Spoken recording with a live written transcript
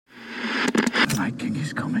Night King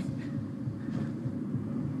is coming.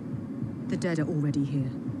 The dead are already here.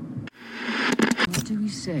 What do we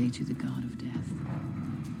say to the God of Death?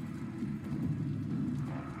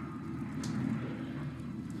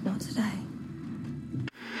 Not today.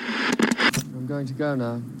 I'm going to go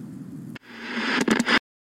now.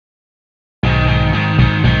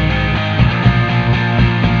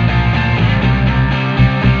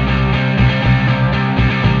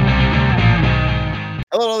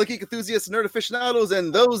 Hello, all the geek enthusiasts, nerd aficionados,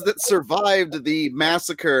 and those that survived the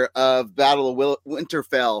massacre of Battle of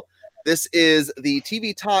Winterfell. This is the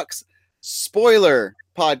TV Talks spoiler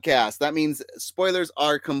podcast. That means spoilers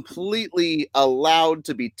are completely allowed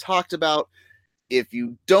to be talked about. If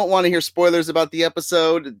you don't want to hear spoilers about the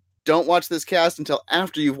episode, don't watch this cast until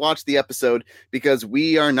after you've watched the episode, because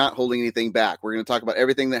we are not holding anything back. We're going to talk about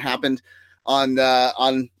everything that happened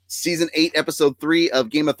on season 8, episode 3 of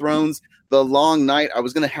Game of Thrones, The Long Night. I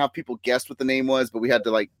was going to have people guess what the name was, but we had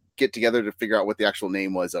to get together to figure out what the actual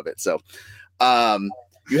name was of it. So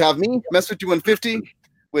you have me, Mess5150,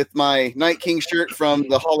 with my Night King shirt from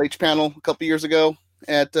the Hall H panel a couple years ago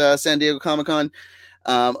at San Diego Comic-Con.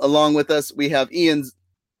 Along with us, we have Ian's,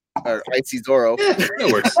 or Icy Zorro.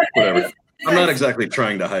 That works. Whatever. I'm not exactly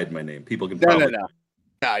trying to hide my name. People can probably...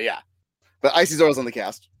 No, yeah. But Icy Zorro's on the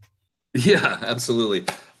cast. Yeah, absolutely.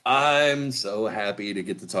 I'm so happy to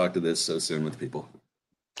get to talk to this so soon with people.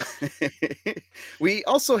 We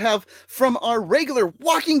also have from our regular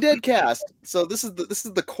Walking Dead cast. So this is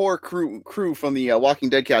the core crew from the Walking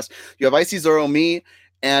Dead cast. You have Icy Zorro, me,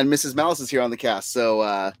 and Mrs. Malice is here on the cast.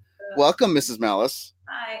 So welcome, Mrs. Malice.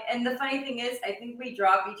 Hi. And the funny thing is, I think we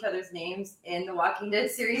drop each other's names in the Walking Dead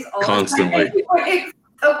series all constantly. The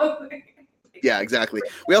time. Yeah, exactly.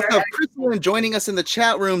 We also have Kristen joining us in the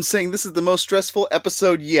chat room saying this is the most stressful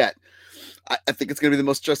episode yet. I think it's going to be the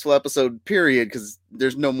most stressful episode, period, because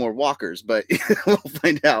there's no more walkers, but we'll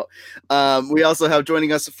find out. We also have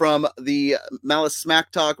joining us from the Malice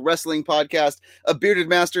Smack Talk Wrestling Podcast, a bearded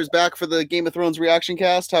master is back for the Game of Thrones reaction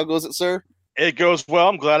cast. How goes it, sir? It goes well.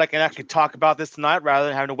 I'm glad I can actually talk about this tonight rather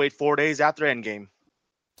than having to wait 4 days after Endgame.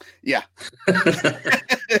 Yeah.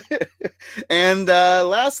 And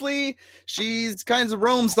lastly, she's kind of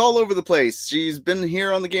roams all over the place. She's been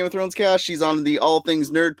here on the Game of Thrones cast. She's on the All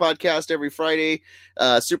Things Nerd podcast every Friday.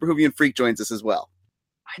 Super Hoovian Freak joins us as well.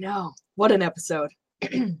 I know. What an episode.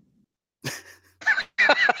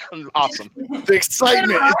 Awesome. The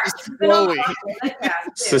excitement is just flowing.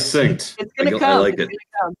 Succinct. It's going to come. I like it.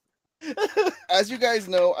 As you guys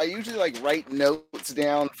know, I usually write notes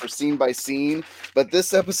down for scene by scene, but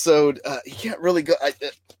this episode, you can't really go.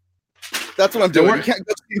 That's what I'm doing. You can't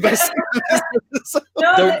go scene by scene.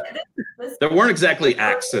 There weren't exactly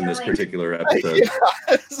acts in this particular episode.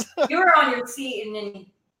 Yes. You were on your seat and then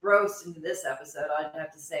roast into this episode, I'd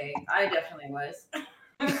have to say. I definitely was.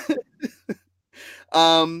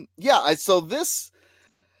 So this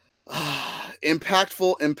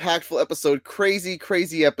impactful episode,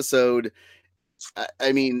 crazy episode.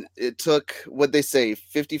 I mean, it took, what'd they say,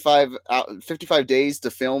 55 days to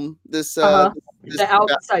film this. The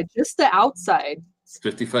outside, just the outside.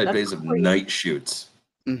 55 That's days of crazy. night shoots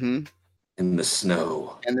Mm-hmm. in the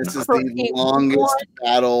snow. And this is For the a longest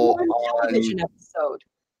battle television episode.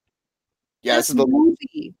 Yeah, That's this is the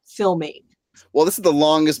movie filming. Well, this is the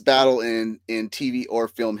longest battle in TV or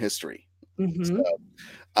film history.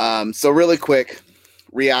 Mm-hmm. So really quick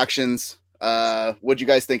reactions. What'd you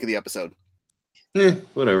guys think of the episode?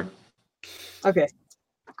 Whatever. Okay.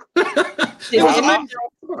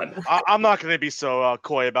 I'm not going to be so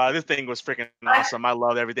coy about it. This thing was freaking awesome. I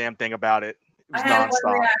loved every damn thing about it. It was I had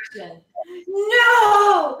one nonstop. reaction.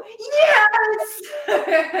 No! Yes!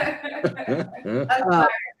 That's my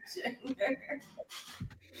reaction.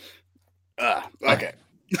 Okay.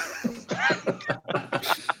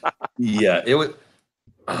 Yeah, it was.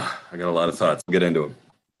 I got a lot of thoughts. We'll get into them.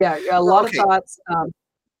 Yeah, a lot of thoughts. Go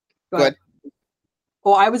ahead.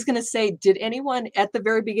 Oh, I was going to say, did anyone at the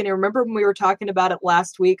very beginning, remember when we were talking about it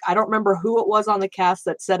last week? I don't remember who it was on the cast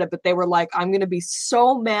that said it, but they were like, I'm going to be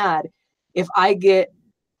so mad if I get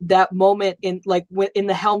that moment in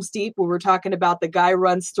the Helm's Deep where we're talking about the guy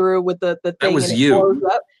runs through with the thing. That was and it you. blows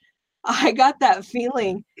up. I got that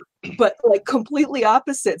feeling, but completely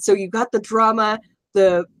opposite. So you got the drama,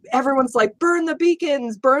 everyone's like, burn the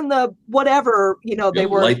beacons, burn the whatever, they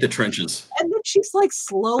were light the trenches. And then she's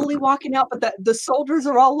slowly walking out, but the soldiers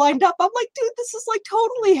are all lined up. I'm like, dude, this is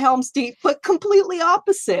totally Helm's Deep, but completely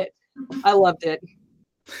opposite. I loved it.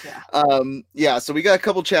 So we got a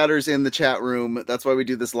couple chatters in the chat room. That's why we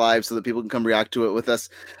do this live, so that people can come react to it with us.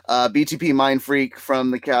 BTP Mind Freak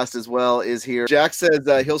from the cast as well is here. Jack says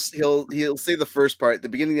he'll say the first part. The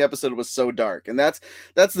beginning of the episode was so dark, and that's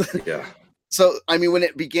the Yeah. So I mean, when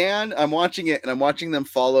it began, I'm watching it and I'm watching them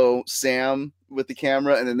follow Sam with the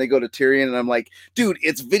camera, and then they go to Tyrion, and I'm like, dude,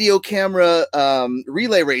 it's video camera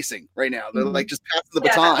relay racing right now. They're like just passing the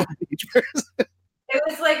baton to each person. It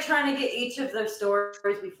was like trying to get each of their stories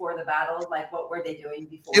before the battle. Like, what were they doing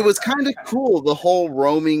before? It was kind of cool, the whole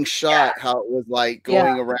roaming shot, how it was like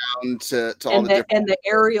going around to all the different... And the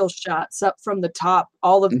aerial shots up from the top,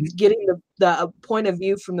 all of getting the point of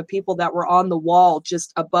view from the people that were on the wall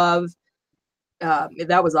just above.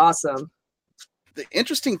 That was awesome. The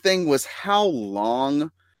interesting thing was how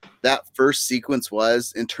long that first sequence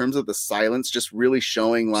was in terms of the silence, just really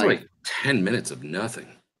showing like 10 minutes of nothing.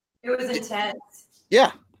 It was intense.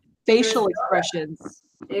 Yeah. Facial expressions.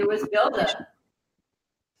 It was build-up.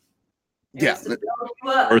 Yeah.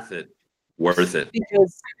 Worth it.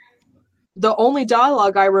 Because the only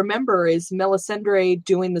dialogue I remember is Melisandre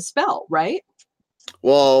doing the spell, right?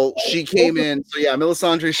 Well, she came in. So yeah,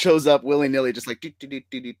 Melisandre shows up willy-nilly, just like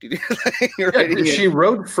she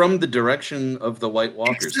rode from the direction of the White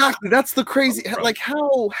Walkers. Exactly. That's the crazy. Like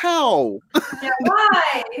how? Yeah,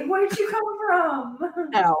 why? Where'd you come from?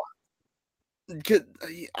 How?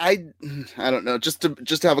 I don't know. Just to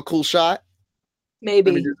have a cool shot.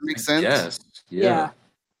 Maybe. I mean, does it make sense? Yes. Yeah.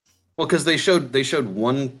 Well, because they showed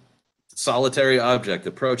one solitary object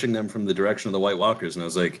approaching them from the direction of the White Walkers, and I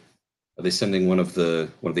was like, are they sending one of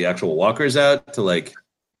the actual walkers out to like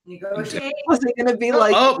negotiate? Was it gonna be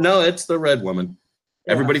like? Oh no, it's the red woman.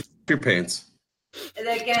 Yeah. Everybody, f your pants. And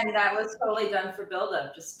again, that was totally done for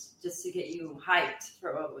build-up, just to get you hyped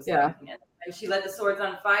for what was happening. And she let the swords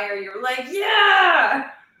on fire. You were like, yeah.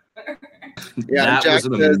 That was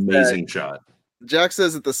an amazing shot. Jack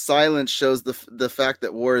says that the silence shows the fact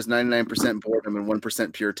that war is 99% boredom and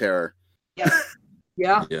 1% pure terror. Yeah.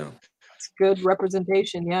 Yeah. Yeah. It's good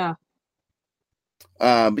representation. Yeah.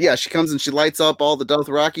 But yeah, she comes and she lights up all the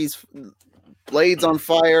Dothraki's blades on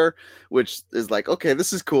fire, which is like, okay,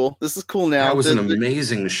 this is cool. This is cool now. That was an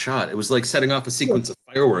amazing shot. It was like setting off a sequence of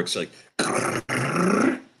fireworks. Like,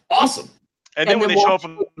 awesome. And then when they show up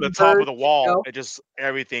from the top of the wall,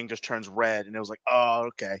 everything just turns red, and it was like, oh,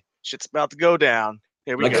 okay, shit's about to go down.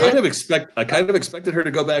 Here we go. I kind of expected her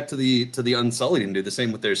to go back to the Unsullied and do the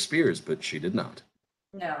same with their spears, but she did not.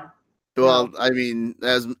 No. Well, I mean,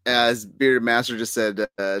 as Bearded Master just said,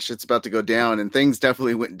 shit's about to go down, and things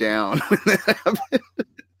definitely went down when that happened.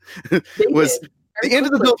 Was the end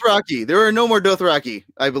of the Dothraki. There are no more Dothraki,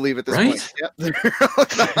 I believe, at this point. Yep.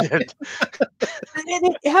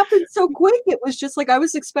 And it happened so quick. It was just like I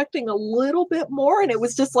was expecting a little bit more, and it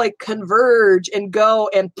was just like converge and go,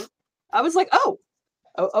 and I was like, oh.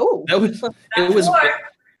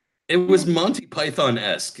 It was Monty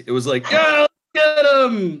Python-esque. It was like, yeah, get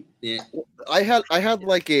him. Yeah. I had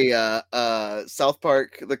like a South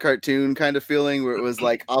Park the cartoon kind of feeling where it was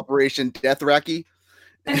like Operation Deathraki.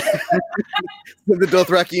 The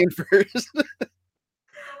Dothrakian first.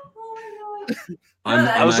 Oh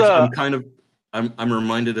my god! I'm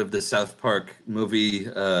reminded of the South Park movie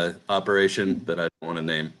Operation that I don't want to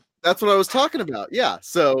name. That's what I was talking about. Yeah.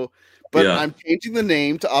 So, but I'm changing the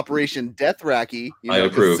name to Operation Deathraki. I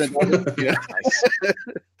approve.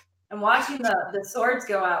 And watching the swords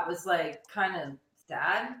go out was like kind of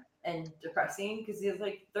sad and depressing because he was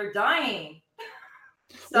like, they're dying.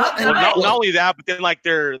 Not only that, but then like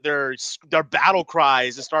their battle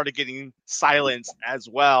cries just started getting silenced as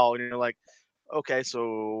well, and you're like, okay,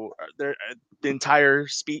 so the entire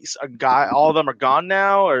species, all of them are gone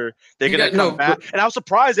now, or they're gonna come back? And I was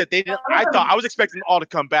surprised that they didn't. I was expecting them all to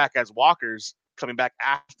come back as walkers, coming back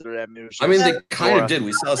after them. I mean, they kind of did.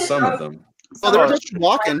 We saw some of them. Well, they were just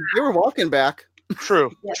walking. They were walking back.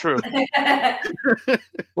 True.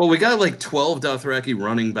 Well, we got like 12 Dothraki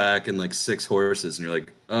running back and like 6 horses, and you're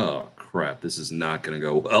like, oh crap, this is not going to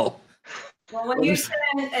go well. Well, when you send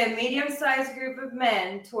a medium-sized group of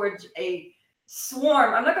men towards a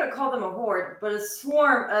swarm, I'm not going to call them a horde, but a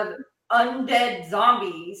swarm of undead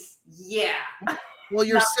zombies, yeah. Well,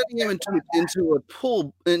 you're sending them into a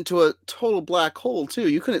total black hole too.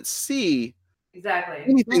 You couldn't see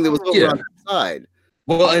anything that was over on the side.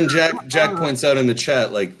 Well, and Jack points out in the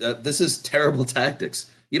chat, like, this is terrible tactics.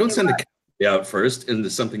 You don't send a cavalry out first into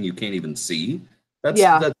something you can't even see.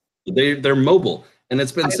 They're mobile. And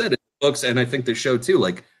it's been said in books, and I think the show too,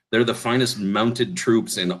 like, they're the finest mounted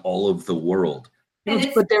troops in all of the world.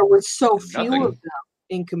 But there were so few of them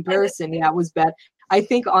in comparison. Yeah, it was bad. I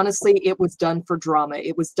think honestly it was done for drama.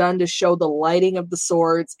 It was done to show the lighting of the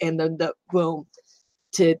swords and then the boom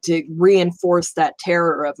to reinforce that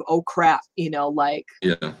terror of, oh crap, like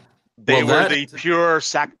they were the pure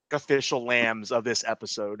sacrificial lambs of this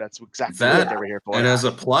episode. That's exactly what they were here for. And as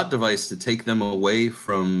a plot device to take them away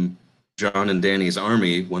from Jon and Dany's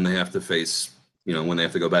army when they have to face, when they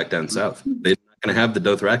have to go back down south. They're not going to have the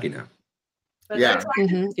Dothraki now. Exactly.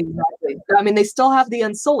 I mean, they still have the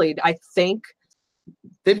Unsullied, I think.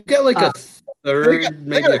 They've got like a third,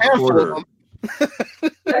 maybe a quarter.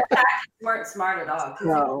 The tactics weren't smart at all.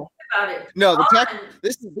 No.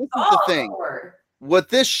 This is the thing. What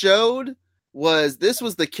this showed was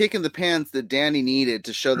the kick in the pants that Dany needed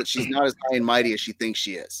to show that she's not as high and mighty as she thinks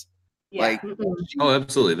she is. Yeah.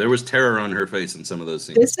 Absolutely. There was terror on her face in some of those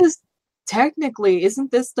scenes. This is technically,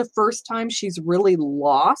 isn't this the first time she's really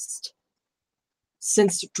lost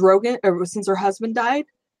since since her husband died?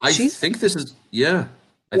 I think this is, I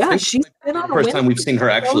think she's been on the first time we've seen her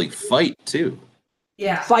actually fight too.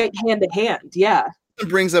 Yeah. Fight hand to hand. Yeah. It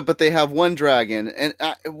brings up, but they have one dragon, and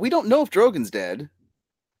we don't know if Drogon's dead.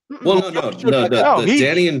 Well, no.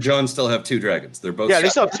 Dany and Jon still have two dragons. They're both. Yeah, they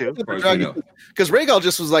still have two. Because Rhaegal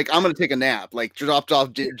just was like, "I'm going to take a nap." Like dropped off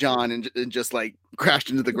Jon and just like crashed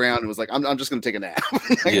into the ground and was like, "I'm just going to take a nap."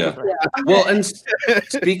 Well, and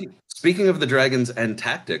speaking of the dragons and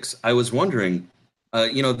tactics, I was wondering,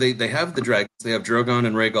 they have the dragons. They have Drogon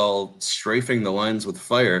and Rhaegal strafing the lines with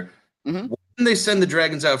fire. Mm-hmm. Why didn't they send the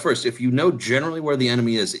dragons out first? If you know generally where the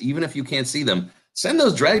enemy is, even if you can't see them, send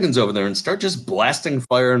those dragons over there and start just blasting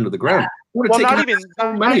fire into the ground. Well, not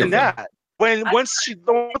even that. Once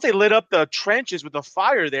they lit up the trenches with the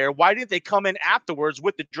fire there, why didn't they come in afterwards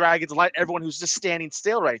with the dragons and light everyone who's just standing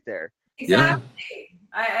still right there? Exactly. Yeah.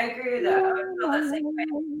 I agree with that. I feel the same way.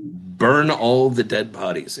 Burn all the dead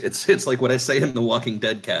bodies. It's like what I say in the Walking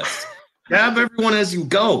Dead cast. Stab everyone as you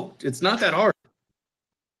go. It's not that hard.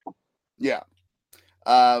 Yeah.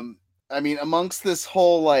 I mean, amongst this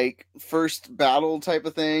whole like first battle type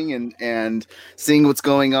of thing, and seeing what's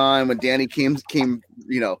going on when Dany came,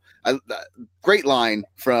 a great line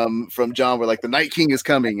from Jon where like the Night King is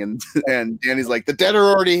coming, and Dany's like, the dead are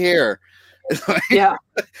already here. Like,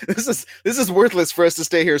 this is worthless for us to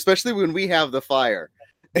stay here, especially when we have the fire.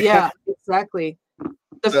 Yeah, exactly.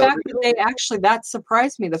 The fact that that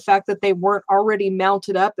surprised me. The fact that they weren't already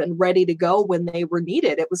mounted up and ready to go when they were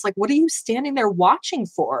needed. It was like, what are you standing there watching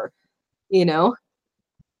for? It's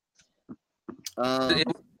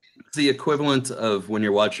the equivalent of when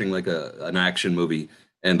you're watching like an action movie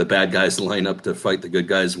and the bad guys line up to fight the good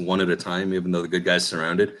guys one at a time, even though the good guys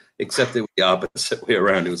surrounded, except it was the opposite way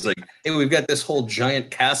around. It was like, hey, we've got this whole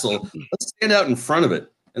giant castle. Let's stand out in front of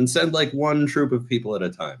it and send like one troop of people at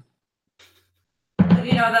a time.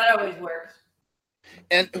 That always works.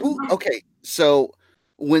 And so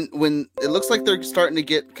when it looks like they're starting to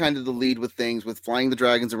get kind of the lead with things, with flying the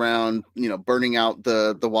dragons around, burning out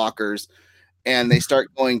the walkers, and they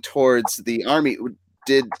start going towards the army.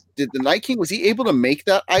 Did the Night King, was he able to make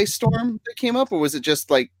that ice storm that came up, or was it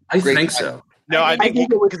just like? I think so. No, I think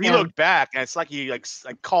because he looked back and it's like he like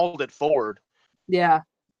called it forward. Yeah,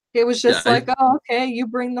 it was just oh, okay, you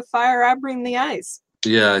bring the fire, I bring the ice.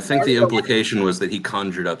 Yeah, I think the implication was that he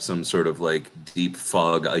conjured up some sort of like deep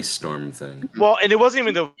fog ice storm thing. Well, and it wasn't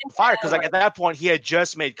even the fire because like at that point he had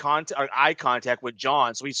just made eye contact with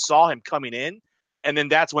Jon, so he saw him coming in, and then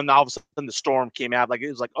that's when all of a sudden the storm came out. Like it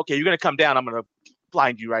was like, okay, you're gonna come down, I'm gonna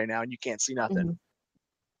blind you right now, and you can't see nothing. Mm-hmm.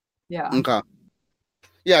 Yeah. Okay.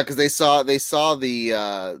 Yeah, because they saw the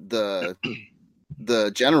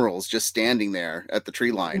generals just standing there at the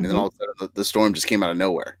tree line, and then all of a sudden the storm just came out of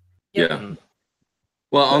nowhere. Yep. Yeah.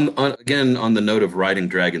 Well, on the note of riding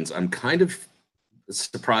dragons, I'm kind of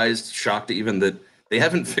surprised, shocked even that they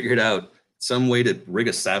haven't figured out some way to rig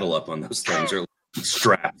a saddle up on those things or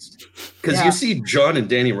straps. Because you see Jon and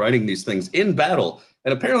Dany riding these things in battle,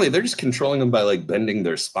 and apparently they're just controlling them by like bending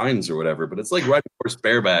their spines or whatever. But it's like riding a horse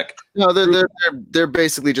bareback. No, they're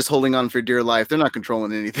basically just holding on for dear life. They're not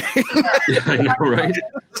controlling anything. Yeah, I know, right?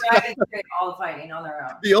 All the fighting on their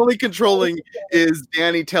own. The only controlling is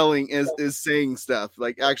Dany is saying stuff,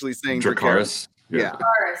 like actually saying Dracarys. Yeah.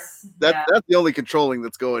 That's the only controlling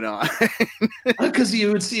that's going on. Because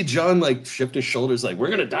you would see Jon like shift his shoulders, like we're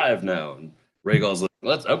gonna dive now, and Rhaegal's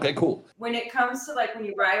like, okay, cool. When it comes to like when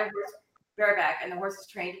you ride a horse bareback and the horse is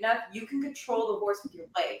trained enough, you can control the horse with your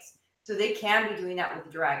legs. So they can be doing that with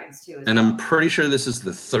the dragons too. And I'm pretty sure this is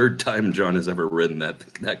the third time Jon has ever ridden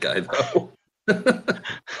that guy though.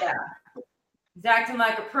 Yeah. He's acting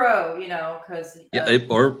like a pro, because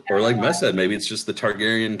or like Mess said, maybe it's just the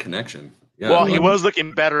Targaryen connection. Yeah. Well, he was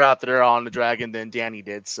looking better out there on the dragon than Dany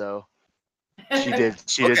did, so She did.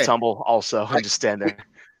 She did tumble also and just stand there.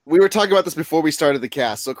 We were talking about this before we started the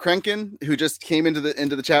cast. So Krenkin, who just came into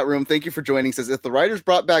the chat room, thank you for joining, says, if the writers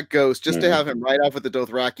brought back Ghost just to have him ride off with the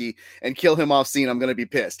Dothraki and kill him off scene, I'm going to be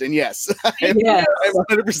pissed. And yes, I'm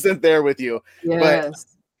 100% there with you. Yes. But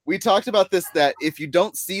we talked about this, that if you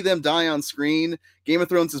don't see them die on screen, Game of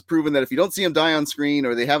Thrones has proven that if you don't see them die on screen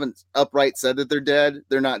or they haven't upright said that they're dead,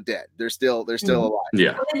 they're not dead. They're still alive.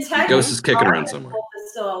 Yeah. Ghost is kicking around somewhere. Wolf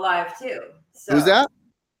is still alive too. So Who's that?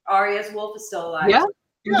 Arya's wolf is still alive. Yeah.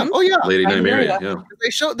 Yeah. Oh yeah. Lady Nymeria. Yeah.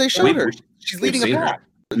 They showed her. She's leading a pack.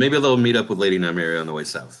 Maybe they'll meet up with Lady Nymeria on the way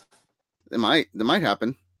south. That might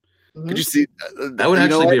happen. Could you see? That would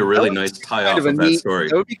actually be a really nice tie off of that story.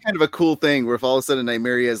 That would be kind of a cool thing where if all of a sudden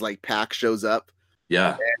Nymeria's like pack shows up,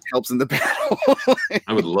 and helps in the battle.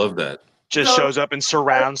 I would love that. Just shows up and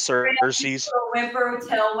surrounds Cersei's. Whimper,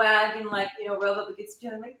 tail wag, and rub up against each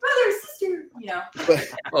other, like brother, sister,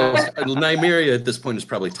 Nymeria at this point is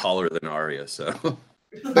probably taller than Arya, so.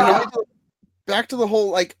 Back to the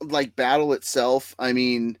whole like battle itself. I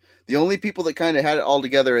mean, the only people that kind of had it all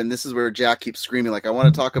together, and this is where Jack keeps screaming, like I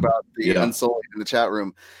want to talk about the Unsullied in the chat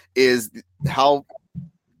room, is how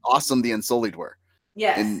awesome the Unsullied were.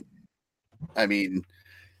 Yes. And I mean,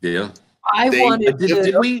 did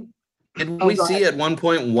we see at one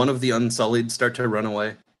point one of the Unsullied start to run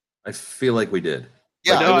away? I feel like we did.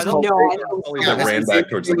 Yeah, that ran back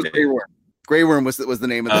towards the Grey Worm. Grey Worm was the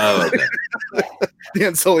name of the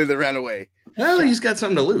Unsullied that ran away. Well, he's got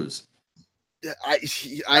something to lose. But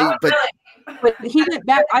he went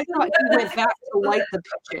back. I thought he went back to light the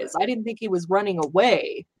pitches. I didn't think he was running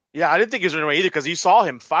away. Yeah, I didn't think he was running away either because you saw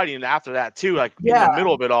him fighting after that too, in the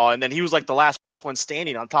middle of it all, and then he was like the last one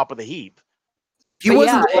standing on top of the heap. He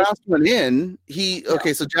wasn't the last one in.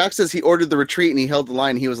 So Jack says he ordered the retreat and he held the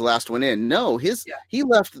line. And he was the last one in. No, he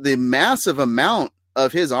left the massive amount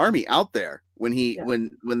of his army out there when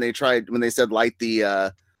they said light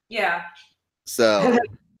the So,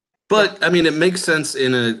 but I mean, it makes sense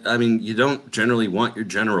you don't generally want your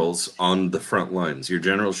generals on the front lines. Your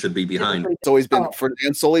generals should be behind. It's always been for the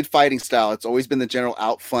Unsullied fighting style. It's always been the general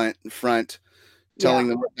out front, telling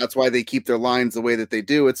them that's why they keep their lines the way that they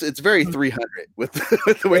do. It's very 300 with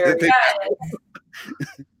the way that they.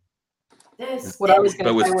 What I was going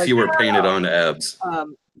to say, but with fewer painted on abs.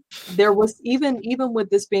 There was even with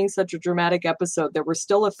this being such a dramatic episode, there were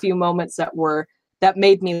still a few moments that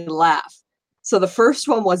made me laugh. So the first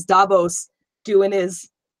one was Davos doing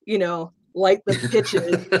his, light the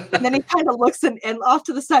pitches, and then he kind of looks and off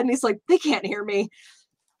to the side, and he's like, "They can't hear me.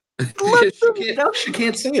 She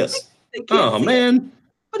can't see us." Oh man!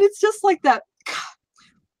 But it's just like that.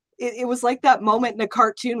 It was like that moment in a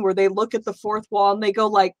cartoon where they look at the fourth wall and they go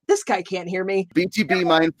like, "This guy can't hear me." BTB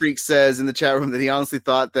Mind Freak says in the chat room that he honestly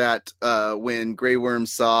thought that when Grey Worm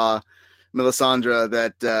saw Melisandre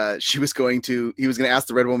that he was going to ask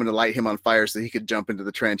the Red Woman to light him on fire so he could jump into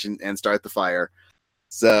the trench and start the fire.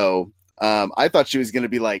 So I thought she was going to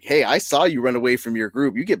be like, "Hey, I saw you run away from your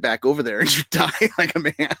group. You get back over there and you die like a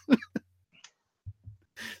man."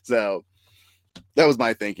 So that was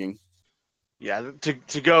my thinking. Yeah,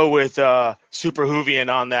 to go with Super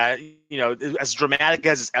Hoovian on that, as dramatic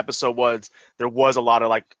as this episode was, there was a lot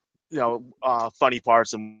of funny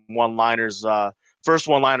parts and one-liners. First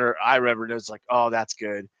one-liner I remember was like, "Oh, that's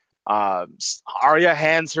good." Arya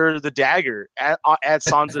hands her the dagger. Add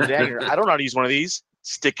Sansa the dagger. I don't know how to use one of these.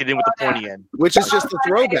 Stick it in with the pointy end, which is just a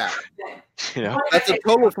throwback. That's a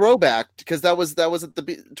total throwback because that was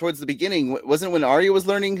towards the beginning. Wasn't when Arya was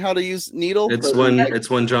learning how to use needle? It's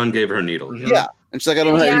when Jon gave her needle. Yeah, and she's like, "I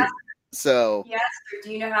don't know." How to so he asked her,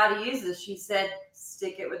 "Do you know how to use this?" She said,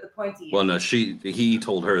 "Stick it with the pointy end." Well, no, he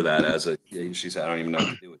told her that she said, "I don't even know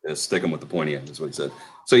what to do with this. Stick them with the pointy end," is what he said.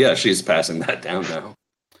 So yeah, she's passing that down now.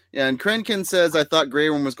 Yeah, and Krenkin says, "I thought Grey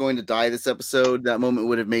Worm was going to die this episode. That moment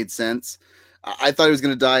would have made sense." I thought he was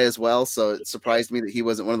going to die as well, so it surprised me that he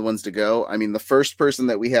wasn't one of the ones to go. I mean, the first person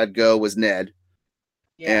that we had go was Ned.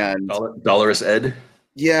 Yeah. And Dolorous Ed.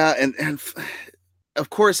 Yeah, and of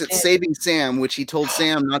course it's saving Sam, which he told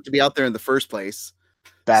Sam not to be out there in the first place.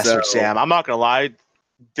 Bastard Sam. I'm not going to lie.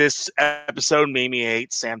 This episode made me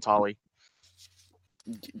hate Sam Tully.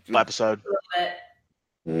 Episode.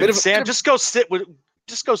 Sam, just go sit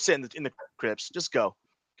in the crypts. Just go.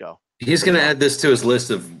 He's going to add this to his list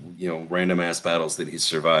of random ass battles that he's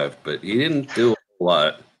survived, but he didn't do a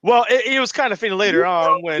lot. Well, it was kind of funny later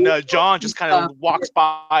on when Jon just kind of walks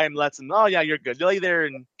by and lets him, "Oh yeah, you're good. Lay there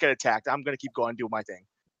and get attacked. I'm going to keep going and do my thing."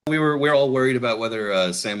 We're all worried about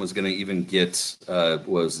whether Sam was going to even get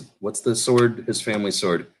what's the sword? His family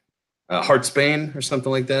sword, Heartsbane or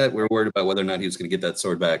something like that. We're worried about whether or not he was going to get that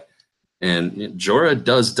sword back. And Jorah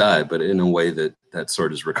does die, but in a way that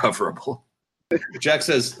sword is recoverable. Jack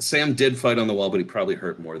says Sam did fight on the wall, but he probably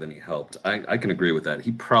hurt more than he helped. I can agree with that.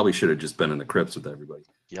 He probably should have just been in the crypts with everybody.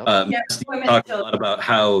 Yep. Steve talked a lot about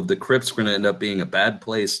how the crypts were going to end up being a bad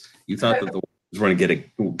place. You thought that the Walkers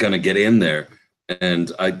were going to get in there,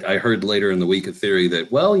 and I heard later in the week a theory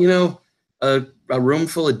that, well, a room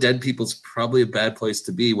full of dead people is probably a bad place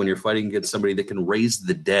to be when you're fighting against somebody that can raise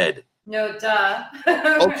the dead. No, duh.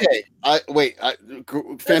 Okay,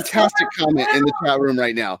 fantastic comment in the chat room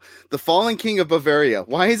right now. The fallen king of Bavaria.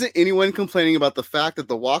 Why isn't anyone complaining about the fact that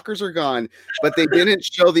the walkers are gone, but they didn't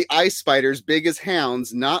show the ice spiders big as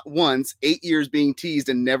hounds, not once, 8 years being teased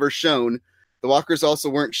and never shown. The walkers also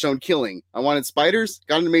weren't shown killing. I wanted spiders,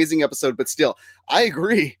 got an amazing episode, but still, I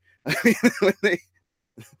agree. I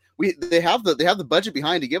mean, they have the budget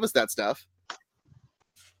behind to give us that stuff.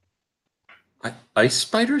 Ice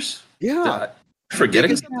spiders? Yeah.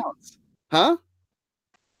 Forgetting? Huh?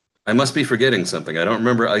 I must be forgetting something. I don't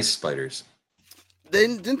remember ice spiders.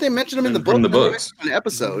 Didn't they mention them in the book? From the books. An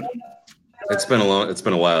episode. It's been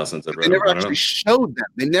a while since I've read them. They never them. actually showed them.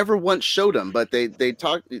 They never once showed them, but they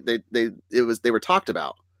were talked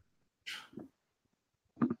about.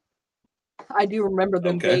 I do remember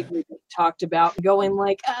them vaguely talked about, going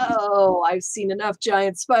like, "Oh, I've seen enough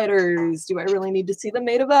giant spiders. Do I really need to see them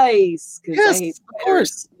made of ice?" Yes, I hate of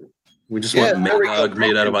course. We just want Magog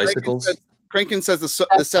made out of icicles. Crankin says the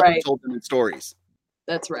Seven told them in stories.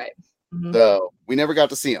 That's right. Mm-hmm. So we never got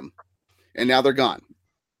to see them, and now they're gone.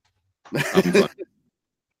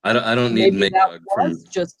 I don't need Magog from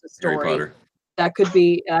just a story. Harry Potter. That could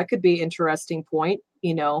be interesting point.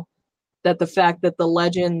 That the fact that the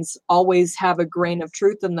legends always have a grain of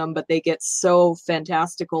truth in them, but they get so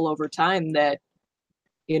fantastical over time that,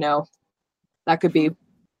 that could be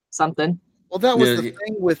something. Well, that was the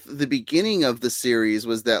thing with the beginning of the series,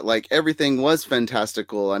 was that like everything was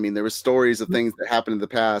fantastical. I mean, there were stories of things that happened in the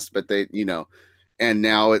past, but they, and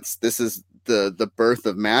now this is the birth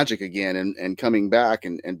of magic again and coming back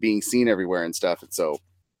and being seen everywhere and stuff. And so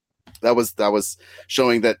that was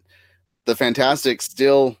showing that the fantastic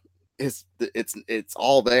still it's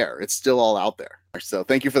all there. It's still all out there. So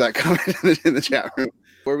thank you for that comment in the chat room.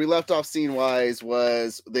 Where we left off scene wise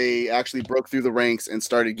was they actually broke through the ranks and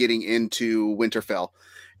started getting into Winterfell.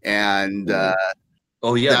 And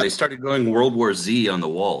they started going World War Z on the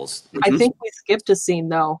walls. I think we skipped a scene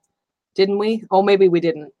though, didn't we? Oh, maybe we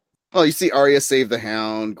didn't. Oh, you see Arya save the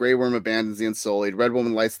Hound, Grey Worm abandons the Unsullied, Red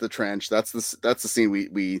Woman lights the trench. That's the scene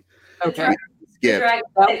we okay.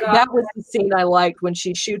 That was the scene I liked, when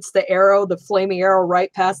she shoots the arrow, the flaming arrow,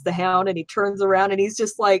 right past the Hound, and he turns around and he's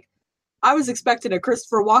just like, I was expecting a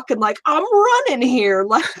Christopher Walken, like, I'm running here.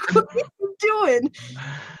 Like, what are you doing?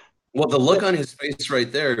 Well, the look on his face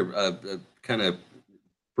right there kind of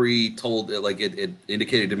pre-told, like it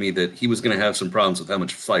indicated to me that he was going to have some problems with how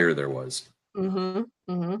much fire there was. Mm-hmm.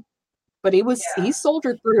 Mm-hmm. But he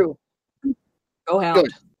soldiered through. Go Hound.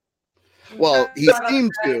 Good. Well, he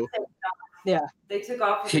seemed to. Yeah, they took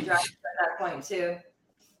off with the dragon at that point too.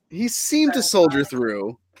 He seemed to soldier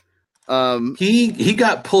through. He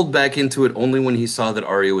got pulled back into it only when he saw that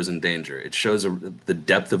Arya was in danger. It shows the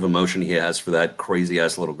depth of emotion he has for that crazy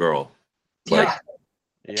ass little girl. Like,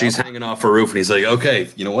 she's hanging off a roof, and he's like, "Okay,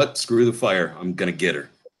 you know what? Screw the fire. I'm gonna get her."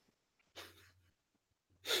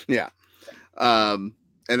 Yeah, and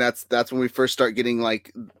that's when we first start getting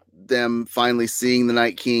like them finally seeing the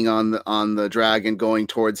Night King on the dragon, going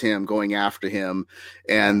towards him, going after him,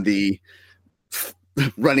 and the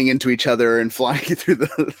running into each other and flying through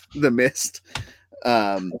the mist.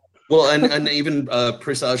 Well, and even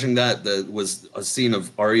presaging that was a scene of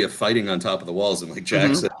Arya fighting on top of the walls, and like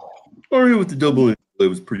Jack said, Arya with the double it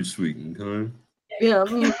was pretty sweet. Yeah.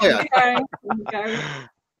 Okay.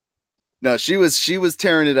 No, she was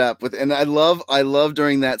tearing it up with, and I love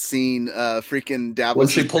during that scene, freaking Davos. When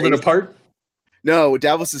she pulled it apart? No,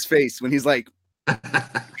 Davos's face when he's like,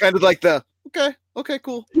 kind of like the okay,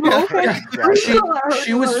 cool. Yeah.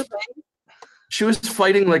 She was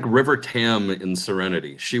fighting like River Tam in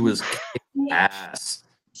Serenity. She was ass.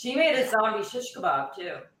 She made a zombie shish kebab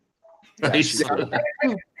too.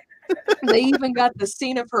 They even got the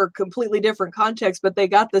scene of her completely different context, but they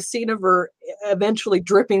got the scene of her eventually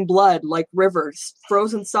dripping blood, like rivers,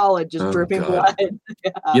 frozen solid, just dripping blood.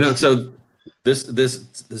 Yeah. So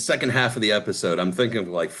the second half of the episode, I'm thinking of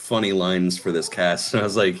like funny lines for this cast, and I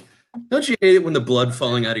was like, don't you hate it when the blood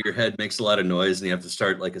falling out of your head makes a lot of noise and you have to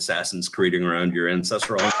start like Assassin's Creeding around your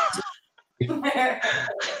ancestral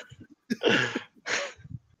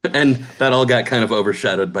And that all got kind of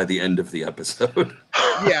overshadowed by the end of the episode.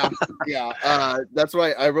 Yeah. That's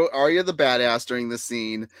why I wrote Arya the badass during the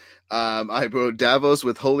scene. I wrote Davos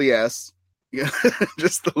with holy S. Yeah,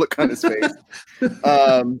 just the look on his face.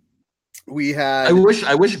 We had. I wish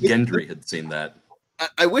Gendry had seen that.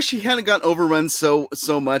 I wish he hadn't gotten overrun so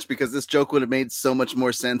much, because this joke would have made so much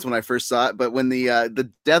more sense when I first saw it. But when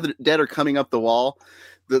the dead are coming up the wall,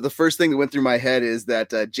 the first thing that went through my head is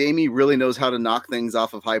that Jaime really knows how to knock things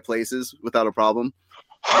off of high places without a problem.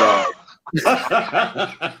 The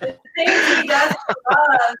things he does for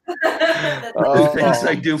us. The things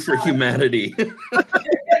I do for humanity.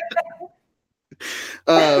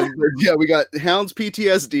 Yeah, we got Hound's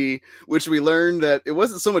PTSD, which we learned that it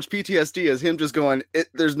wasn't so much PTSD as him just going,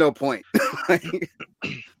 there's no point.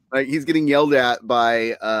 like he's getting yelled at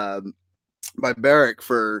by Beric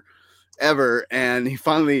forever, and he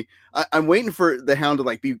finally I'm waiting for the Hound to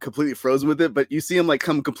like be completely frozen with it, but you see him like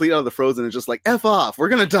come complete out of the frozen and just like F off, we're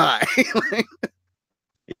gonna die.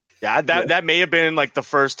 Yeah, that may have been like the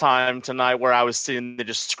first time tonight where I was sitting there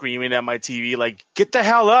just screaming at my TV, like, get the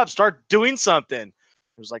hell up, start doing something.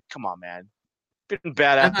 It was like, come on, man. Been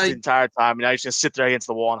badass the entire time, and now you just sit there against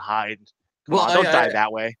the wall and hide. Don't die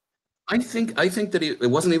that way. I think that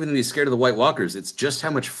it wasn't even that he's scared of the White Walkers. It's just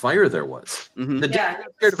how much fire there was. Mm-hmm. The dude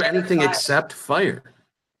was scared of anything except fire.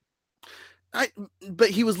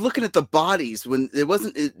 But he was looking at the bodies when it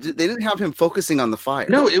wasn't. They didn't have him focusing on the fire.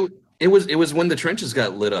 No, it was when the trenches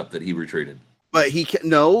got lit up that he retreated. But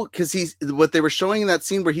because he's what they were showing in that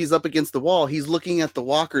scene where he's up against the wall. He's looking at the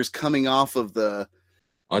walkers coming off of the.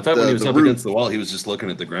 I thought when he was up against the wall, he was just looking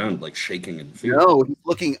at the ground, like shaking in fear. No, he's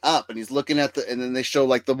looking up and he's looking at and then they show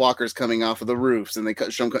like the walkers coming off of the roofs, and they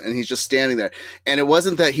show him, and he's just standing there. And it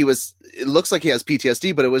wasn't that it looks like he has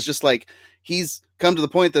PTSD, but it was just like he's come to the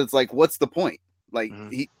point that it's like, what's the point? Like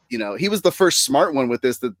he was the first smart one with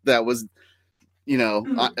this. That was,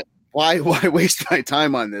 why waste my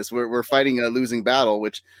time on this? We're fighting a losing battle,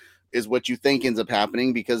 which is what you think ends up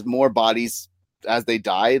happening, because more bodies, as they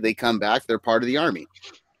die, they come back. They're part of the army.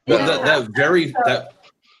 In a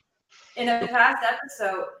past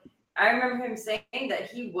episode, I remember him saying that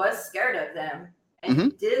he was scared of them, and he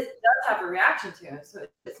does have a reaction to him. So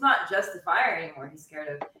it's not just the fire anymore. He's scared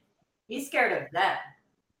of them.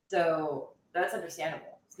 So that's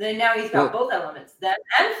understandable. So then now he's got both elements, them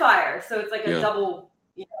and fire. So it's like a double.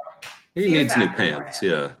 He needs new pants.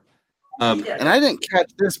 Yeah. And I didn't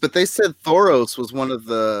catch this, but they said Thoros was one of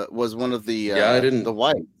the I didn't the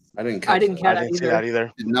white. I didn't catch that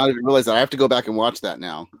either. Did not even realize that. I have to go back and watch that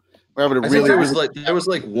now. There was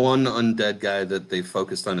like one undead guy that they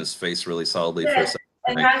focused on his face really solidly for a second.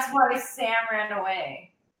 And that's why Sam ran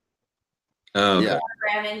away. Yeah.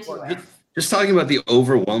 Ran into him. Just talking about the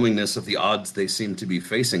overwhelmingness of the odds they seem to be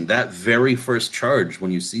facing. That very first charge,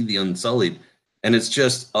 when you see the Unsullied, and it's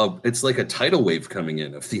just it's like a tidal wave coming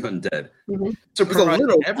in of the undead. Mm-hmm. Surprised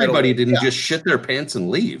everybody didn't just shit their pants and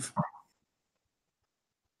leave.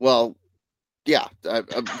 Well, yeah,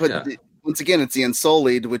 but once again, it's the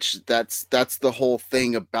Unsullied, which that's the whole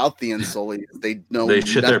thing about the Unsullied. They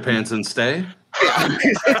shit their pants and stay.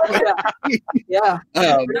 Yeah.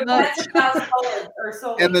 And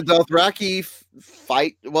the Dothraki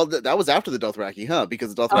fight. Well, that was after the Dothraki, huh?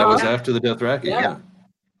 Because the Dothraki that was after the Dothraki. Yeah.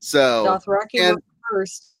 So Dothraki were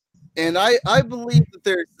first, and I believe that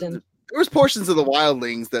there was portions of the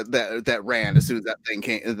wildlings that ran as soon as that thing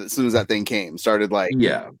came. As soon as that thing came, started like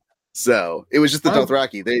So it was just the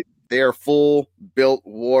Dothraki. They are full built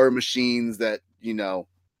war machines that will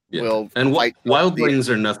fight. Wildlings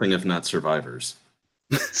are nothing if not survivors.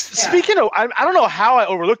 Speaking of, I don't know how I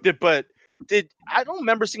overlooked it, but I don't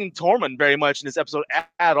remember seeing Tormund very much in this episode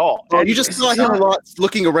at all. Oh, you just saw him a lot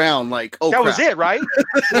looking around like, oh, that was it, right?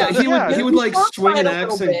 He would like swing an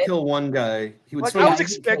axe and kill one guy. He would swing an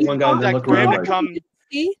axe and kill one guy and then look around.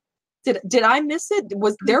 Did I miss it?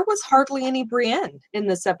 There was hardly any Brienne in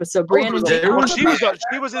this episode. Brienne she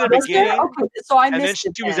was in the beginning. Okay, so I missed and then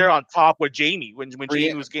she was there on top with Jaime when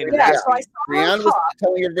Jaime was getting so I saw Brienne was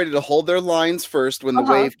telling everybody to hold their lines first when the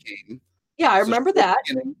wave came. Yeah, I remember that.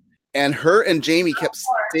 And her and Jaime kept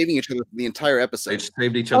saving each other for the entire episode. They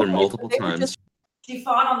saved each other multiple times. She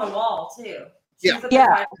fought on the wall too.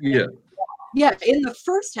 Yeah, in the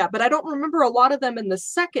first half, but I don't remember a lot of them in the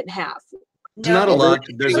second half. Not a lot.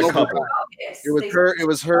 There's a couple. It was her. It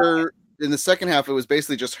was her in the second half. It was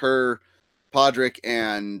basically just her, Podrick,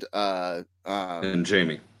 and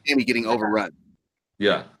Jaime. Jaime getting overrun.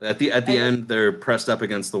 Yeah, at the end, they're pressed up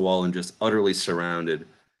against the wall and just utterly surrounded.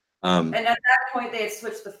 And at that point, they had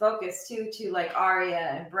switched the focus to like Arya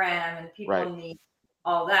and Bran and people in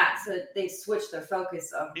all that. So they switched their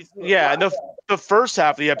focus of the first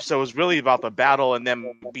half of the episode was really about the battle and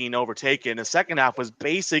them being overtaken. The second half was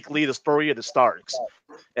basically the story of the Starks.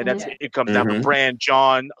 And that's it comes down to Bran,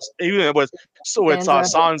 Jon, even it was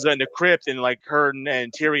Sansa in the crypt, and like her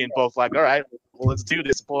and Tyrion both like, all right, well, let's do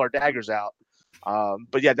this and pull our daggers out.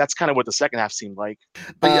 But yeah, that's kind of what the second half seemed like.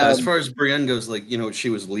 But yeah, as far as Brienne goes, like, you know, she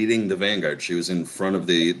was leading the vanguard. She was in front of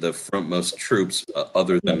the frontmost troops,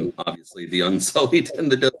 other than obviously the Unsullied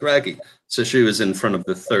and the Dothraki. So she was in front of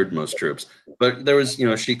the thirdmost troops. But there was, you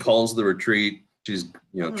know, she calls the retreat. She's,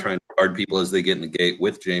 you know, trying to guard people as they get in the gate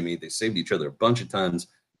with Jaime. They saved each other a bunch of times.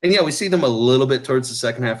 And yeah, we see them a little bit towards the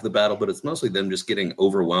second half of the battle, but it's mostly them just getting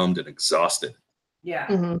overwhelmed and exhausted.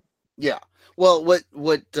 Yeah. Yeah. Well,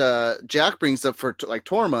 what Jack brings up for like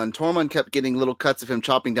Tormund kept getting little cuts of him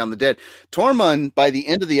chopping down the dead. Tormund, by the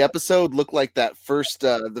end of the episode, looked like that first,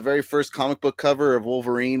 the very first comic book cover of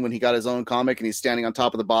Wolverine when he got his own comic and he's standing on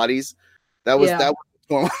top of the bodies. That was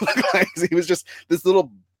Tormund looked like. He was just this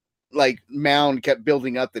little like mound kept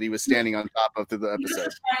building up that he was standing on top of through the episode. He was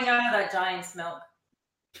just trying out of that giant's milk.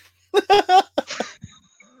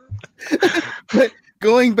 But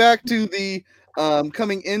going back to the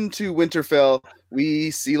coming into Winterfell,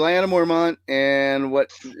 we see Lyanna Mormont and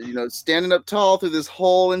standing up tall through this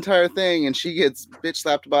whole entire thing, and she gets bitch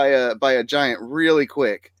slapped by a giant really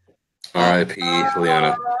quick. R.I.P.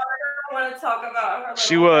 Lyanna. I don't want to talk about her.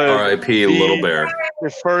 She was R.I.P. Little Bear. The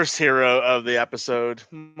first hero of the episode.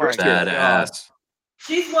 Badass.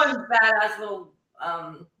 She's one badass little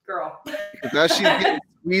girl. Now she's getting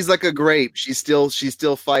squeezed like a grape. She still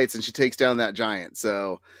fights and she takes down that giant.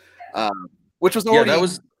 So, which was already that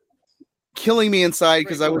was killing me inside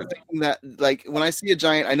because I was thinking that like when I see a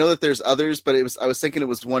giant, I know that there's others, but I was thinking it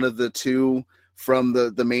was one of the two from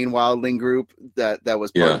the main wildling group that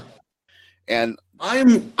was part of it. And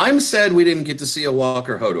I'm sad we didn't get to see a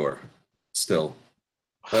Walker Hodor. Still,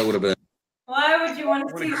 that would have been. Why would you want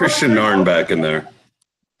to see Christian Narn back in there?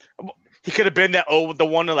 He could have been the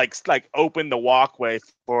one to like open the walkway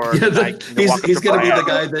for. He's gonna be the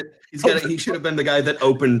guy that he should have been the guy that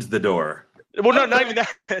opened the door. Well, not even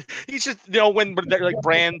that. He's just when like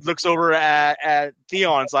Bran looks over at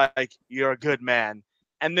Theon's like, "You're a good man,"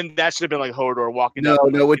 and then that should have been like Hodor walking. No.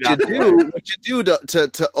 What you do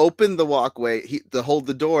to open the walkway, to hold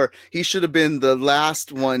the door, he should have been the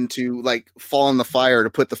last one to like fall in the fire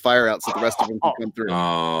to put the fire out, so the rest of them can come through.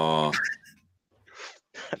 Oh.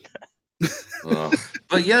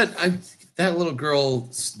 But yet, that little girl,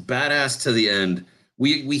 badass to the end.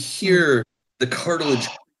 We hear the cartilage,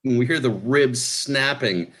 we hear the ribs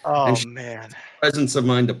snapping. Oh and man! Presence of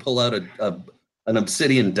mind to pull out an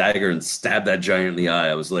obsidian dagger and stab that giant in the eye.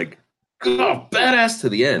 I was like, oh, badass to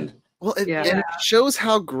the end. Well, and it shows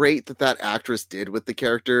how great that actress did with the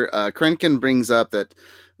character. Krenkin brings up that.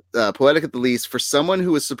 Poetic at the least, for someone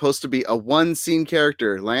who was supposed to be a one-scene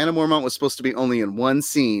character, Lyanna Mormont was supposed to be only in one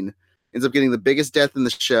scene, ends up getting the biggest death in the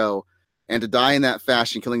show, and to die in that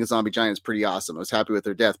fashion, killing a zombie giant is pretty awesome. I was happy with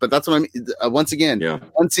her death, but that's what I mean. Once again,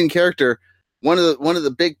 one-scene character. One of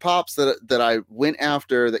the big pops that I went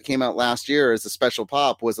after that came out last year as a special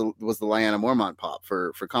pop was the Lyanna Mormont pop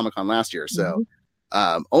for Comic-Con last year. So,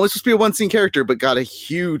 only supposed to be a one-scene character, but got a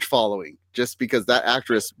huge following. Just because that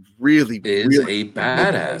actress really is a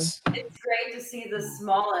badass. It's great to see the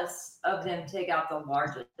smallest of them take out the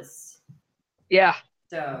largest. Yeah.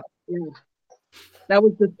 So that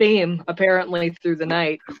was the theme apparently through the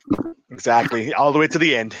night. Exactly, all the way to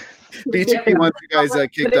the end. BTP wants you guys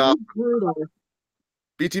kicked off.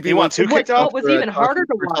 BTP wants who kicked off? What was even harder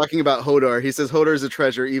to watch? We're talking about Hodor. He says Hodor is a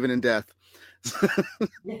treasure even in death.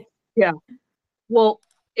 Yeah. Well.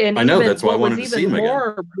 And I know that's why I wanted to see him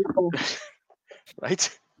again.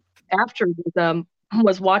 Right after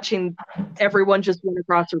was watching everyone just went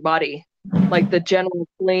across her body, like the general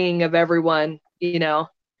fleeing of everyone. You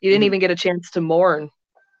didn't even get a chance to mourn.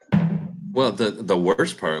 Well, the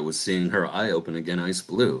worst part was seeing her eye open again, ice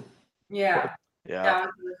blue. Yeah. That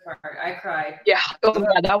was the worst part. I cried. Yeah. Oh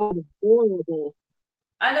yeah, that was horrible.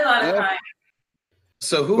 I did a lot of crying.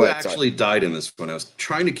 So who actually died in this one? I was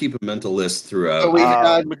trying to keep a mental list throughout. So we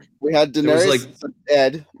had Daenerys,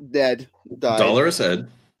 Ed died. Dolorous Ed.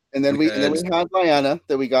 And then we had Lyanna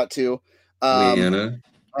that we got to. Lyanna.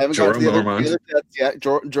 I haven't got to the other deaths yet.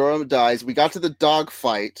 Jorah dies. We got to the dog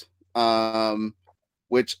fight,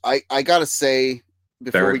 which I gotta say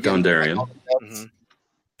before we get into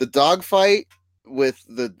the dog fight with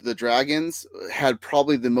the dragons had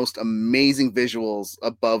probably the most amazing visuals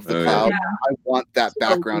above the cloud. Yeah. I want that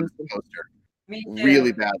background poster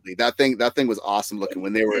really badly. That thing was awesome looking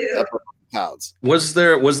when they were up above the clouds. Was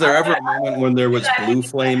there ever a moment when there was blue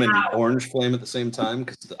flame and orange flame at the same time?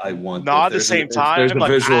 Because I want not at the same time. There's a like,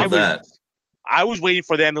 visual of that. I was waiting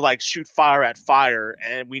for them to like shoot fire at fire,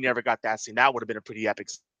 and we never got that scene. That would have been a pretty epic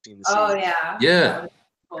scene to see. Oh yeah. Yeah.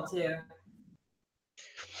 Cool too.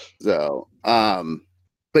 So,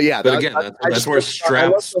 but yeah, but again, that's where straps. I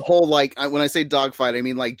love the whole like when I say dogfight, I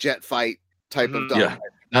mean like jet fight type of dogfight.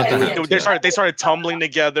 Yeah. They started tumbling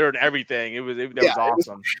together and everything. That was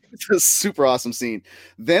awesome. It's a super awesome scene.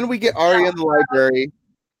 Then we get Arya in the library,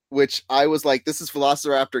 which I was like, this is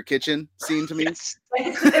Velociraptor Kitchen scene to me. Yes.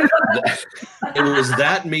 It was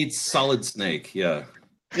that meets Solid Snake. Yeah.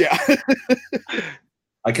 Yeah.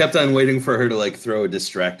 I kept on waiting for her to like throw a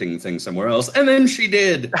distracting thing somewhere else, and then she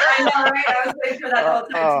did. I know, right? I was waiting for that the whole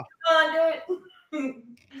time. Come on, do it.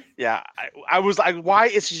 Yeah, I was like, why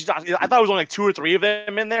is she not? I thought it was only like 2 or 3 of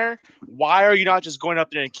them in there. Why are you not just going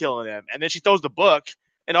up there and killing them? And then she throws the book,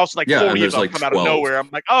 and also like 40 of them come out of nowhere. I'm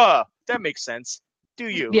like, oh, that makes sense. Do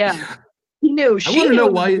you? Yeah, he knew. I want to know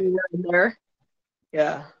why. In there.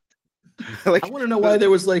 Yeah. I want to know why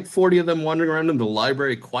there was like 40 of them wandering around in the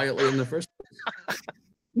library quietly in the first place.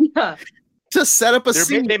 Yeah. To set up a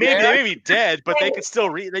scene. They may be dead, but they could still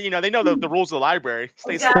read. They know the rules of the library.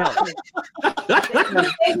 Stay silent.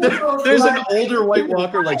 There's an older White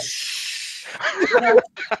Walker like shh. Set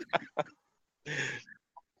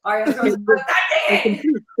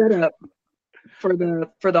up for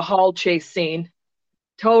the hall chase scene.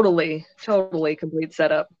 Totally complete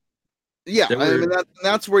setup. Yeah, I mean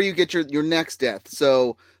that's where you get your next death.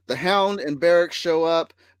 So the Hound and Barrack show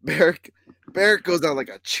up. Barrack goes out like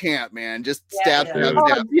a champ, man. Just stab.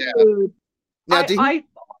 Now, did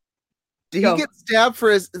he get stabbed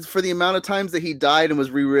for the amount of times that he died and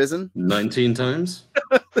was re-risen? 19 times?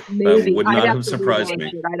 Maybe. That would not have surprised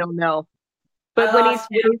me. I don't know. But when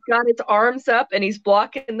he's got his arms up and he's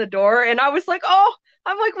blocking the door, and I was like, oh,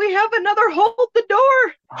 I'm like, we have another hold the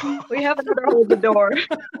door. We have another hold the door.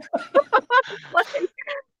 Like,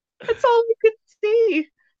 that's all we could see.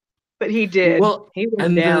 But he did. Well, he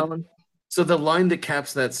went down. So the line that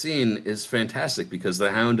caps that scene is fantastic because the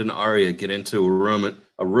Hound and Arya get into a room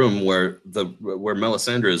where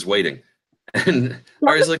Melisandre is waiting, and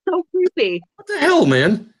Arya's like, so creepy. What the hell,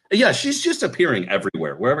 man? Yeah, she's just appearing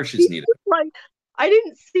everywhere, wherever she's needed. Like, I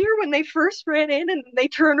didn't see her when they first ran in, and they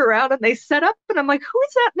turned around and they set up, and I'm like, who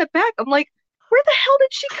is that in the back? I'm like, where the hell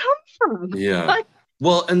did she come from? Yeah. Like,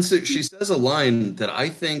 well, and so she says a line that I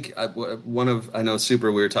think I know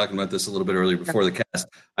Super, we were talking about this a little bit earlier before the cast.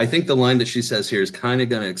 I think the line that she says here is kind of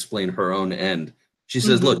going to explain her own end. She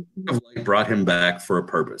says, look, Light brought him back for a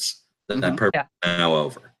purpose. That purpose is now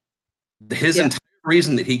over. His entire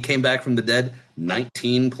reason that he came back from the dead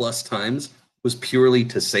 19 plus times was purely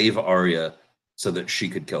to save Arya so that she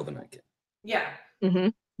could kill the Night King. Yeah. Mm-hmm.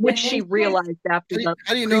 Which she realized after the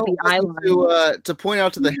how do you know to point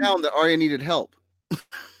out to the Hound that Arya needed help?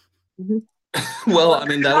 Well, I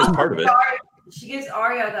mean, that was part of it. She gives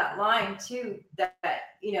Arya that line too that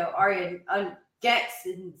Arya gets,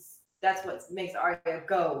 and that's what makes Arya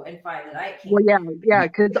go and find the Night King. Well, yeah,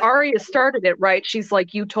 because Arya started it, right? She's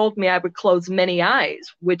like, you told me I would close many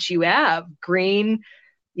eyes, which you have. Green,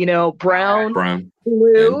 brown,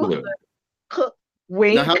 blue.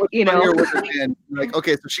 Wink, now, how much funnier would it have been? Like,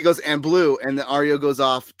 okay, so she goes and blue, and then Arya goes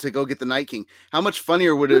off to go get the Night King. How much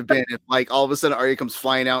funnier would it have been if, like, all of a sudden Arya comes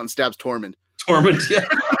flying out and stabs Tormund? Tormund, yeah.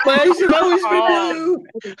 Why should always be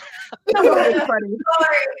funny.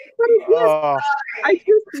 I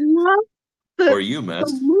just love the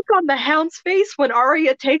look on the Hound's face when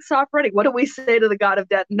Arya takes off running. What do we say to the God of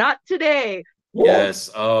Death? Not today. Yes.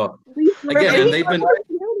 Oh, again, and they've been.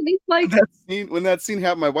 Like, when that scene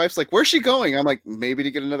happened, my wife's like, "Where's she going?" I'm like, "Maybe to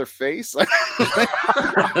get another face."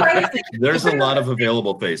 There's a lot of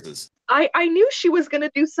available faces. I knew she was going to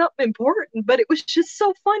do something important, but it was just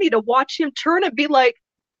so funny to watch him turn and be like,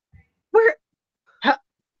 "Where?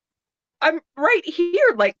 I'm right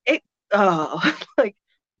here." Like it. Like.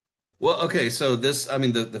 Well, okay. So this, I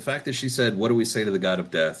mean, the fact that she said, "What do we say to the God of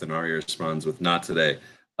Death?" and Arya responds with, "Not today."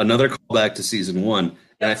 Another callback to season 1,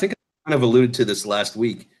 and I think I kind of alluded to this last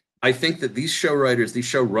week. I think that these show writers, these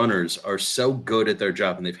show runners are so good at their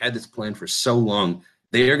job, and they've had this plan for so long.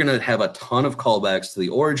 They are going to have a ton of callbacks to the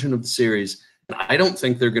origin of the series, and I don't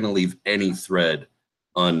think they're going to leave any thread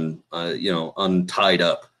untied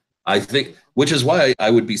up. I think, which is why I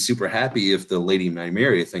would be super happy if the Lady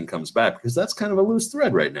Nymeria thing comes back, because that's kind of a loose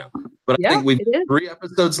thread right now. But I think we've 3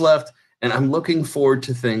 episodes left, and I'm looking forward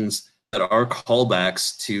to things that are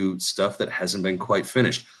callbacks to stuff that hasn't been quite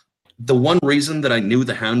finished. The one reason that I knew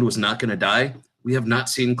the Hound was not going to die, we have not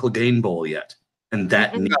seen Clegane Bowl yet. And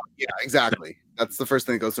that... Yeah, exactly. That's the first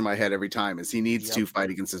thing that goes through my head every time. Is he needs to fight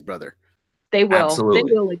against his brother? They will. Absolutely.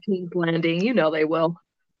 They will at King's Landing. You know they will.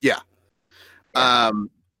 Yeah.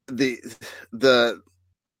 The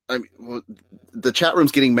chat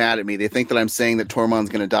room's getting mad at me. They think that I'm saying that Tormund's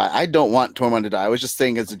going to die. I don't want Tormund to die. I was just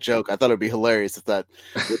saying as a joke. I thought it'd be hilarious if that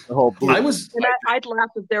with the whole. I'd laugh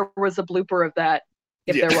if there was a blooper of that.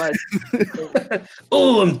 If there was.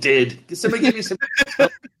 Oh, I'm dead. Can somebody give me some?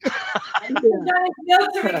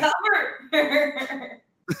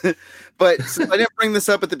 But so I didn't bring this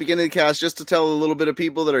up at the beginning of the cast just to tell a little bit of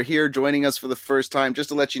people that are here joining us for the first time, just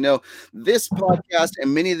to let you know, this podcast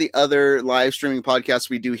and many of the other live streaming podcasts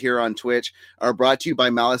we do here on Twitch are brought to you by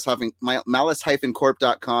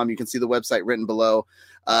malice-corp.com. You can see the website written below.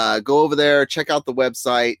 Go over there, check out the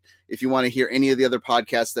website. If you want to hear any of the other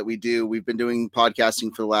podcasts that we do, we've been doing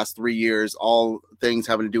podcasting for the last 3 years, all things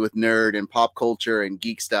having to do with nerd and pop culture and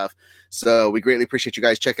geek stuff. So we greatly appreciate you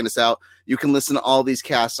guys checking us out. You can listen to all these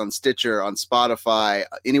casts on Stitcher, on Spotify,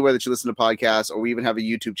 anywhere that you listen to podcasts, or we even have a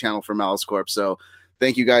YouTube channel for Malice Corp. So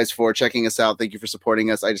thank you guys for checking us out. Thank you for supporting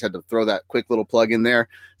us. I just had to throw that quick little plug in there.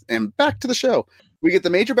 And back to the show. We get the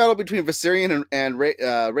major battle between Viserion and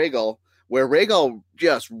Rhaegal, where Rhaegal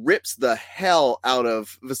just rips the hell out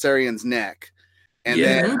of Viserion's neck. And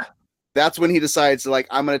then that's when he decides to, like,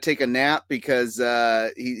 I'm going to take a nap because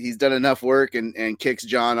he's done enough work and kicks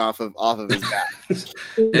Jon off of his back.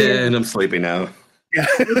 And I'm sleeping now.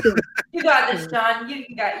 You got this, Jon.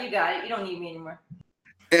 You got it. You don't need me anymore.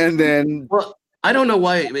 And then... Well, I don't know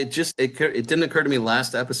why it didn't occur to me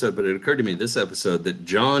last episode, but it occurred to me this episode that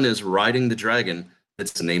Jon is riding the dragon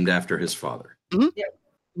that's named after his father. Mm-hmm. Yep.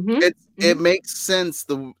 Mm-hmm. It makes sense.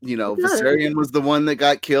 Viserion was the one that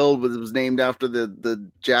got killed. Was named after the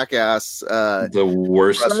jackass, the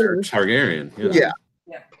worst Targaryen. Yeah.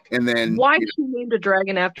 And then why she named a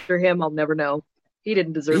dragon after him, I'll never know. He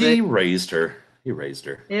didn't deserve it. He raised her.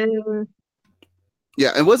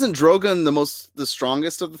 Yeah, and wasn't Drogon the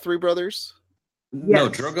strongest of the three brothers? Yes. No,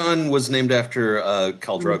 Drogon was named after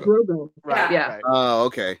Khal Drogo. Right. Yeah. Oh,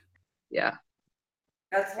 okay. Yeah.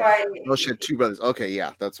 That's why. Oh, she had two brothers. Okay,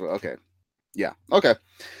 yeah, that's what. Okay, yeah, okay.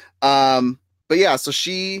 But yeah, so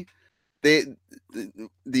the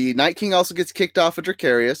Night King also gets kicked off of off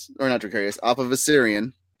of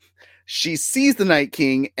Viserion. She sees the Night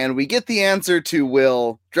King, and we get the answer to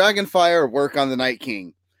will Dragonfire work on the Night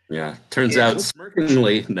King? Yeah, turns out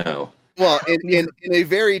smirkingly, no. Well, in a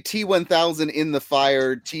very T1000 in the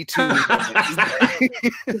fire T2.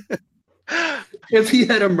 If he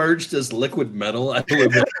had emerged as liquid metal, I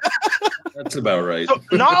would have. That's about right. So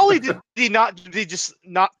not only did he just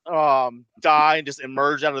not die and just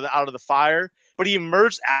emerge out of the fire, but he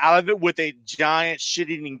emerged out of it with a giant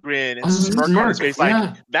shit-eating grin and smirk on his face.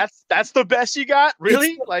 Like, that's the best you got,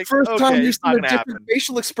 really? It's like, first time you've seen a different happen.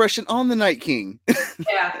 facial expression on the Night King.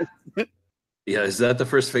 Yeah. Yeah, is that the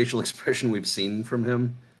first facial expression we've seen from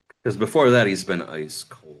him? Because before that, he's been ice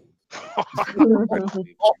cold.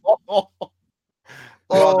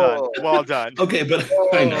 Well done. Okay, but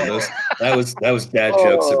I know that was dad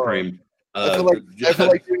joke supreme. I feel like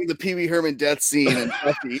doing the Pee Wee Herman death scene and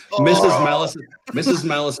Mrs.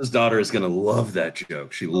 Malice's daughter is gonna love that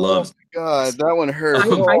joke. She loves it. God, that one hurt. I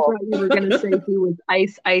thought you were gonna say he was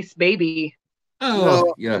ice baby. Oh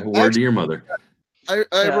no, yeah, word to your mother. I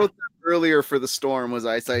wrote that earlier for the storm was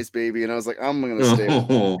Ice Baby, and I was like, I'm gonna stay.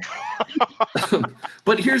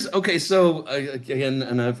 But here's so again,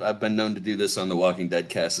 and I've been known to do this on the Walking Dead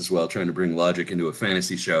cast as well, trying to bring logic into a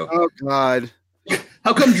fantasy show. Oh God,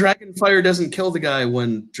 how come Dragonfire doesn't kill the guy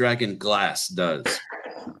when Dragon Glass does?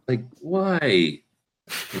 Like, why?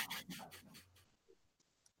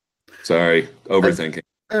 Sorry, overthinking.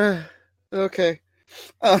 Okay,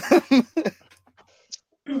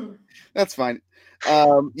 that's fine.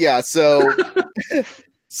 Yeah, so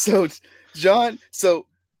Jon, so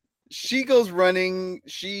she goes running,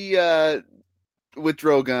 with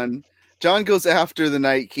Drogon. Jon goes after the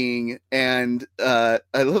Night King, and I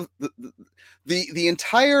love the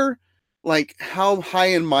entire, like, how high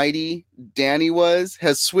and mighty Dany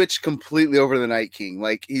has switched completely over to the Night King.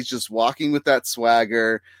 Like, he's just walking with that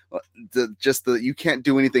swagger, you can't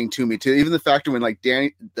do anything to me. To even the fact when, like,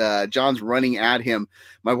 Jon's running at him,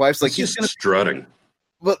 my wife's like, he's gonna strutting.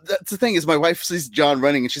 Well, that's the thing is, my wife sees Jon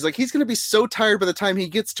running, and she's like, he's gonna be so tired by the time he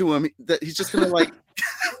gets to him that he's just gonna like.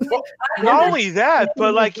 Well, not only that,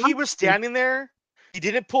 but like he was standing there, he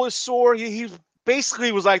didn't pull his sword. He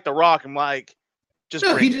basically was like the Rock, and like he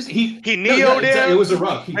neoed him. It was a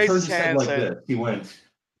Rock. He raised turned his his head hands like this. He went.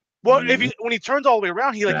 Well, when he turns all the way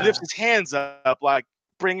around, he like lifts his hands up like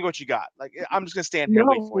bring what you got. Like, I'm just gonna stand here and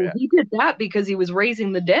wait for you. He did that because he was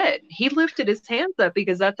raising the dead. He lifted his hands up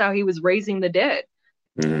because that's how he was raising the dead.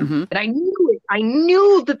 Mm-hmm. And I knew it. I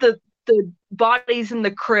knew that the bodies in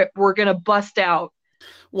the crypt were gonna bust out.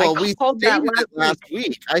 Well, we stated it last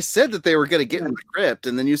week. I said that they were going to get in the crypt,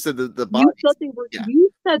 and then you said that the bodies.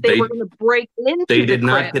 You said they were going to break into the crypt. They did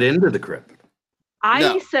not get into the crypt.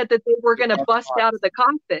 I said that they were going to bust out of the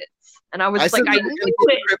cockpits, and I was like, I knew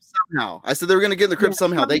it. Somehow. I said they were going to get in the crypt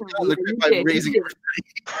somehow. They got in the crypt by raising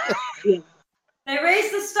everybody. They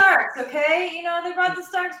raised the Starks, okay? You know, they brought the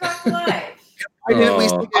Starks back to life. Why did we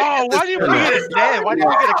get Ned? Why did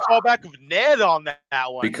we get a callback of Ned on that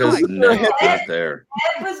one? Because Ned was not there.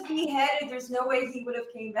 Ned was beheaded. There's no way he would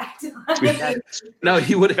have came back to life. No,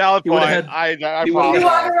 he would have. He walked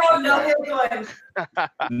around no hill going.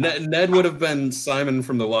 Ned would have been Simon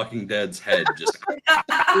from The Walking Dead's head. Just.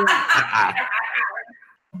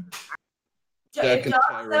 If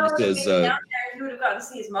John says, he would have gotten to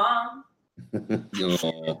see his mom.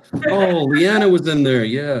 Oh, Leanna was in there.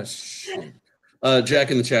 Yes.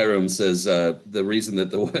 Jack in the chat room says the reason that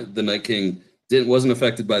the Night King wasn't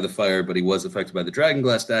affected by the fire, but he was affected by the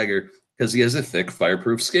dragonglass dagger because he has a thick,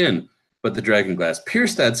 fireproof skin. But the dragonglass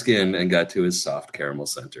pierced that skin and got to his soft caramel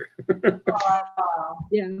center.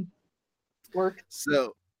 Yeah, work.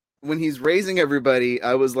 So when he's raising everybody,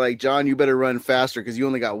 I was like, John, you better run faster because you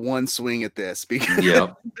only got one swing at this. Because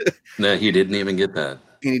no, he didn't even get that.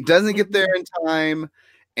 And he doesn't get there in time,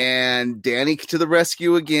 and Danny to the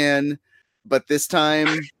rescue again. But this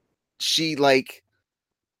time, she the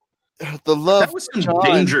love. That was some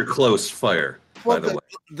danger close fire, by the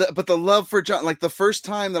way. But the love for John, like the first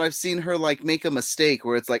time that I've seen her like make a mistake,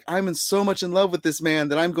 where it's like I'm so much in love with this man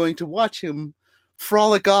that I'm going to watch him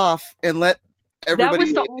frolic off and let everybody. That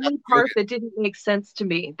was the only part that didn't make sense to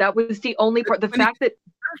me. That was the only part. The fact that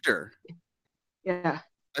character. Yeah,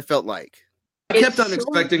 I felt like. I kept on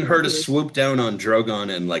expecting her to swoop down on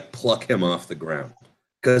Drogon and like pluck him off the ground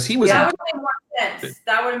because he was. Yeah, that would have made more sense.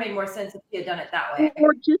 That would have made more sense if he had done it that way.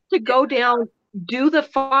 Or just to go down, do the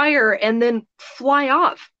fire, and then fly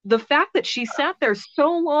off. The fact that she sat there so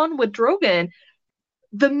long with Drogon,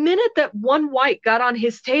 the minute that one white got on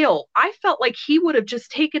his tail, I felt like he would have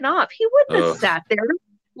just taken off. He wouldn't have sat there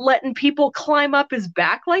letting people climb up his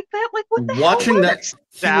back like that. Like what the hell? Watching that,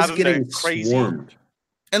 he was getting crazy. Swarmed.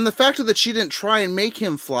 And the fact that she didn't try and make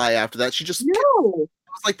him fly after that, she just was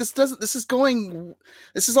like, this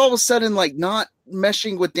is all of a sudden like not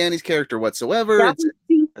meshing with Danny's character whatsoever. That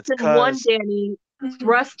was one Danny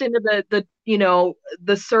thrust into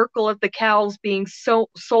the circle of the cows being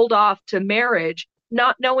sold off to marriage,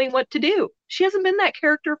 not knowing what to do. She hasn't been that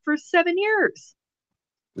character for 7 years.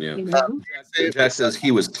 Yeah. Jack says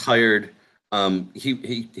he was tired.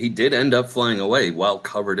 He did end up flying away while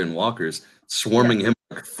covered in walkers, swarming him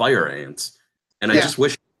like fire ants. And I just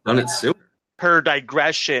wish he'd done it sooner. Her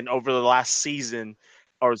digression over the last season,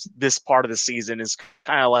 or this part of the season, is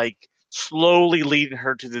kind of like slowly leading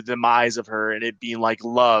her to the demise of her, and it being like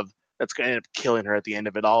love that's going to end up killing her at the end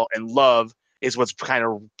of it all. And love is what's kind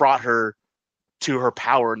of brought her to her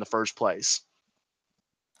power in the first place.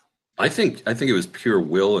 I think it was pure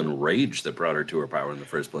will and rage that brought her to her power in the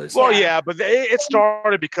first place. Well, yeah, but it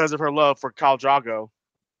started because of her love for Khal Drogo.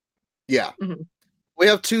 Yeah. Mm-hmm. We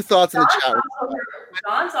have two thoughts in the chat.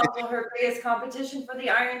 John's also her biggest competition for the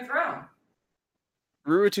Iron Throne.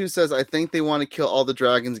 Rurutu says, I think they want to kill all the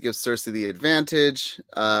dragons, give Cersei the advantage.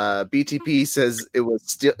 BTP says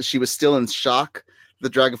she was still in shock. The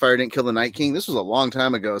Dragonfire didn't kill the Night King. This was a long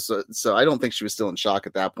time ago, so I don't think she was still in shock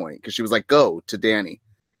at that point because she was like, go to Danny.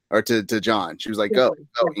 Or to John. She was like, go.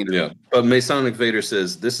 Yeah. But Masonic Vader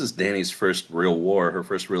says this is Dany's first real war, her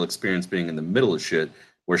first real experience being in the middle of shit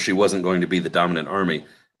where she wasn't going to be the dominant army.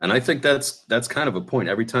 And I think that's kind of a point.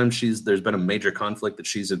 Every time there's been a major conflict that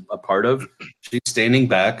she's a part of, she's standing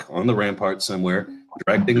back on the rampart somewhere,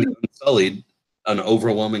 directing the Unsullied, an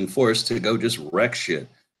overwhelming force to go just wreck shit.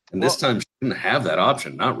 And this time she didn't have that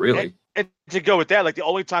option. Not really. And to go with that, like the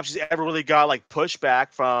only time she's ever really got like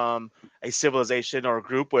pushback from a civilization or a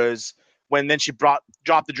group was when then she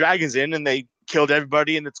dropped the dragons in and they killed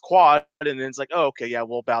everybody in its quad, and then it's like, oh, okay, yeah,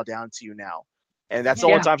 we'll bow down to you now. And that's the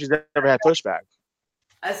only time she's ever had pushback.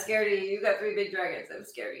 I'm scared of you. You got 3 big dragons. I'm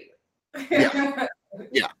scared of you.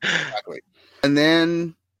 Yeah, exactly. And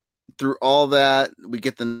then through all that, we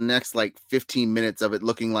get the next like 15 minutes of it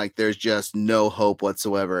looking like there's just no hope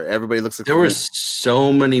whatsoever. Everybody looks like there were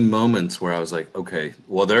so many moments where I was like, okay,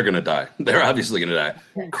 well, they're gonna die. They're obviously gonna die.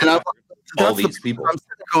 And all these people.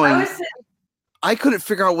 I couldn't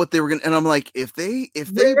figure out what they were gonna, and I'm like, if they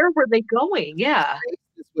where were they going? Yeah.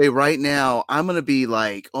 way right now, I'm gonna be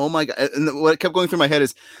like, oh my god! And what kept going through my head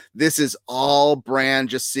is, this is all Bran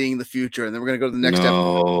just seeing the future, and then we're gonna go to the next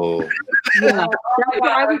episode. Yeah, that's what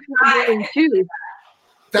I was wondering too.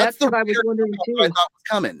 That's what I was wondering too. I thought was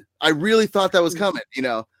coming. I really thought that was coming.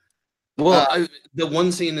 Well, the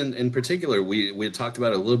one scene in particular, we had talked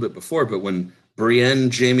about it a little bit before, but when Brienne,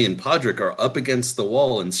 Jaime, and Podrick are up against the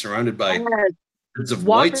wall and surrounded by herds of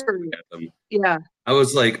whites at them. Yeah. I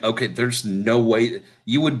was like, okay, there's no way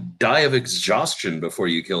you would die of exhaustion before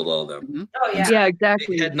you killed all of them. Mm-hmm. Oh yeah. Yeah,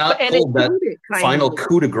 exactly. If they had not pulled that final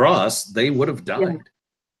coup de grace, they would have died.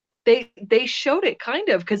 Yeah. They showed it kind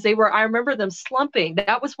of because I remember them slumping.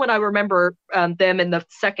 That was when I remember them in the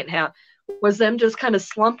second half, was them just kind of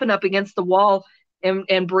slumping up against the wall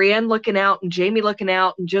and Brienne looking out and Jaime looking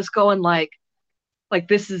out and just going like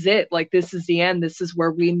this is it, like this is the end, this is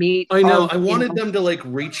where we meet. I know. I wanted them to like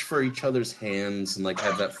reach for each other's hands and like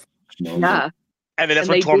have that moment. Yeah. And then that's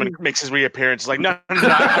when Tormund makes his reappearance. Like, no, I'm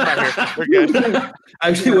not here. We're good.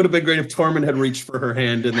 Actually, it would have been great if Tormund had reached for her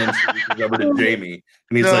hand and then she reaches over to Jaime.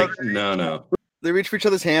 And he's like, no. They reach for each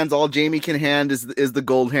other's hands. All Jaime can hand is the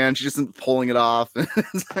gold hand. She's just pulling it off.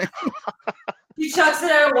 She chucks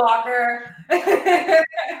it at a walker.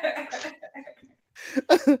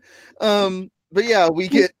 But yeah, we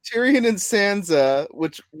get Tyrion and Sansa,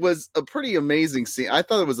 which was a pretty amazing scene. I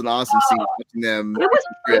thought it was an awesome scene watching them.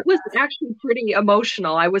 It was actually pretty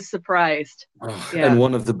emotional. I was surprised. And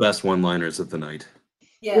one of the best one-liners of the night.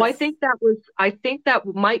 Yes. Well, I think that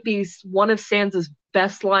might be one of Sansa's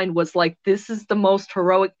best line was like, this is the most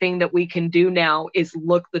heroic thing that we can do now is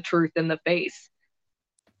look the truth in the face.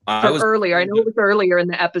 Earlier. I know it was earlier in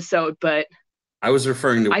the episode, but I was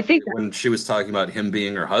referring to when she was talking about him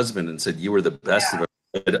being her husband and said, you were the best of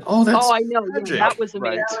it. Oh, I know. Yeah, that was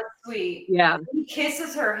amazing. That was sweet. Yeah. He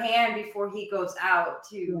kisses her hand before he goes out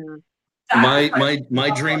to.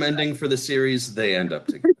 My dream ending for the series, they end up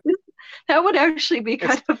together. That would actually be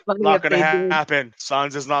kind of funny. Not going to happen.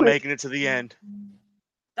 Sansa's not making it to the end.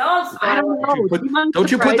 I don't know. Don't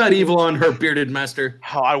you put that evil on her, bearded master.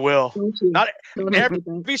 Oh, I will. Not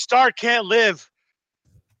every star can't live.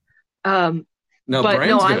 No, but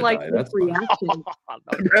Bran's I like this reaction.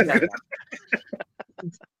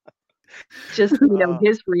 Just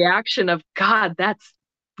his reaction of God, that's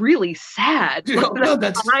really sad. No,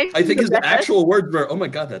 that's. I think his actual words were, "Oh my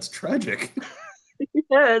God, that's tragic."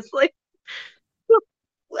 Yeah, it's like.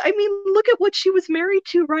 I mean, look at what she was married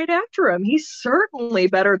to right after him. He's certainly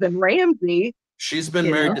better than Ramsay. She's been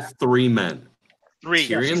married to 3 men. 3.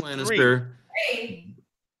 Tyrion Lannister.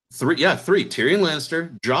 3. Yeah, 3. Tyrion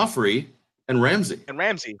Lannister, Joffrey, and Ramsay.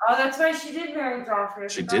 Oh, that's right. She did marry Joffrey.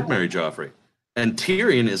 She did marry Joffrey. And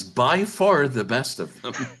Tyrion is by far the best of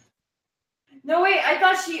them. No, wait. I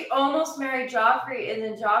thought she almost married Joffrey, and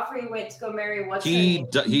then Joffrey went to go marry He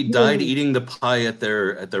died eating the pie at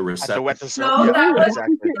their reception. No, that was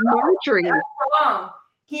Marjorie. That's wrong.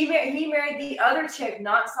 He married the other chick,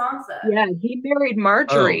 not Sansa. Yeah, he married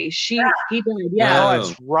Marjorie. He died. Yeah, oh,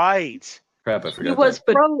 that's right. Crap, I forgot. He was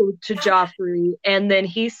betrothed to Joffrey, and then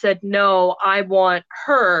he said, "No, I want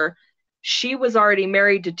her." She was already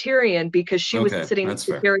married to Tyrion because she was sitting with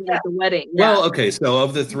Tyrion at the wedding. Yeah. Well, okay, so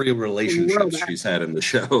of the 3 relationships she's had in the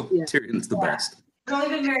show, Tyrion's the best. She's only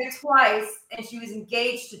been married twice, and she was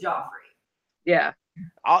engaged to Joffrey. Yeah.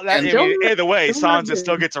 Either way, Sansa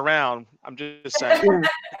still gets around. I'm just saying.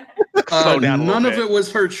 None of it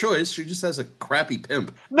was her choice. She just has a crappy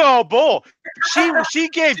pimp. No, bull. She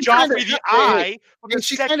gave Joffrey the eye from the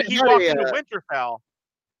second he walked into Winterfell.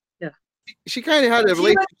 She kind of had a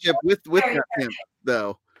relationship with that pimp,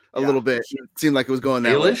 though, a little bit. It seemed like it was going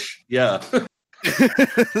that way. Yeah.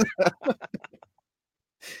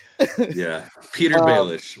 Yeah. Peter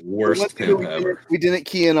Baelish, worst pimp ever. We didn't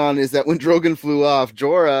key in on is that when Drogon flew off,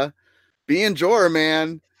 Jorah, being Jorah,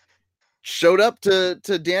 man, showed up to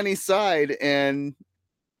Dany's side and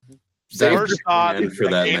the first thought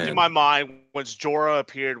that came to my mind once Jorah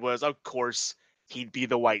appeared was, of course, he'd be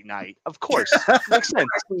the White Knight. Of course. Makes sense.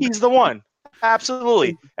 He's the one.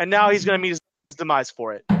 Absolutely. And now he's going to meet his demise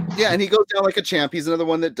for it. Yeah, and he goes down like a champ. He's another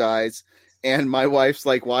one that dies. And my wife's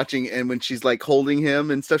like watching, and when she's like holding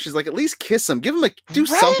him and stuff, she's like, at least kiss him. Give him do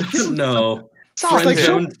something. No.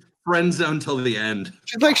 Friend zone till the end.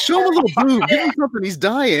 She's like, show him a little boob. Give him something. He's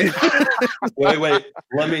dying. Wait.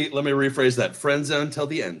 Let me rephrase that. Friend zone till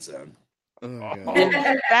the end zone.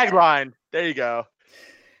 Tagline. There you go.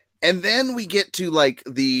 And then we get to like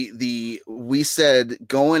we said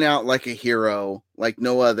going out like a hero, like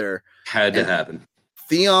no other. Had to happen.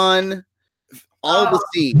 Theon, all the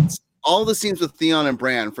scenes with Theon and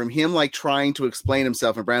Bran, from him like trying to explain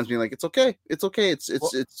himself and Bran's being like, it's okay. It's got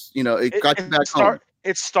you back home.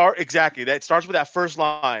 Exactly. That starts with that first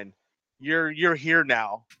line. You're here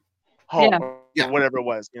now, home, or whatever it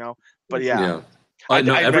was, But yeah.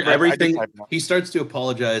 Everything. He starts to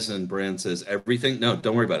apologize, and Bran says, "Everything. No,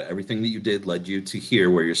 don't worry about it. Everything that you did led you to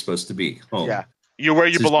here, where you're supposed to be, home. Yeah, you're where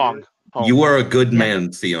you belong. Home. You are a good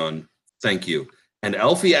man, Theon. Thank you." And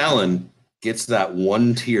Alfie Allen gets that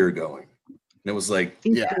one tear going, and it was like,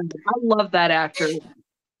 I love that actor.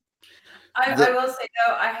 I will say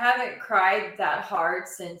though, I haven't cried that hard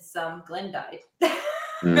since Glenn died.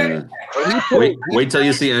 Wait till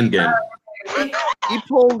you see Endgame. He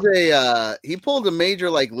pulled a major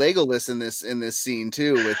like Legolas in this scene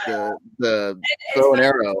too with the bow and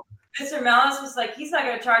arrow. Mr. Malice was like, he's not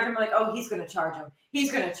going to charge him. I'm like, oh, he's going to charge him.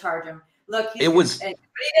 He's going to charge him. Look, it was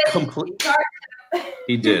complete.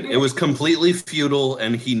 He did. It was completely futile,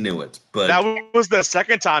 and he knew it. But that was the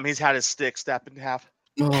second time he's had his stick snapped in half.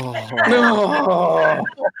 Oh no!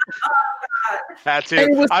 Had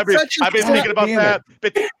to. I've been thinking about that.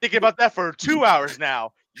 Been thinking about that for 2 hours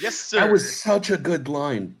now. Yes, sir. That was such a good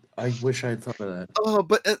line. I wish I had thought of that. Oh,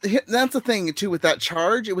 but that's the thing too with that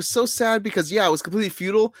charge. It was so sad because it was completely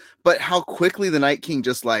futile. But how quickly the Night King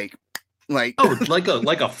just like like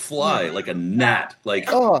a fly, like a gnat, like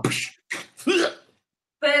oh.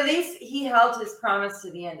 But at least he held his promise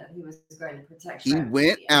to the end that he was going to protect. He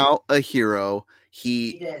went out a hero.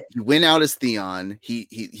 He went out as Theon.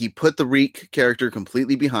 He put the Reek character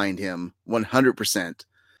completely behind him, 100%.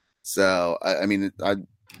 So I mean,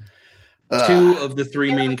 two of the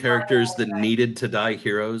three main characters that needed to die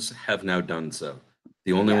heroes have now done so.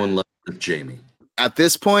 The only one left is Jaime. At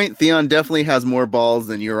this point, Theon definitely has more balls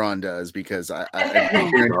than Euron does because I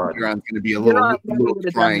think Euron's going to be a little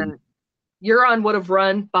crying. Euron would have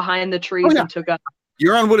run behind the trees and took up.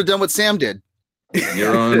 Euron would have done what Sam did.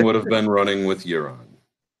 Euron would have been running with Euron.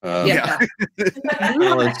 Jack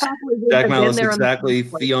Malice, exactly.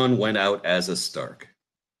 Theon went out as a Stark.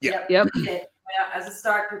 Yep. As a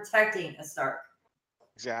Stark, protecting a Stark.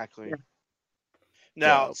 Exactly. Yeah.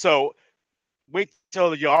 Now, so wait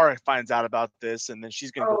till Yara finds out about this, and then she's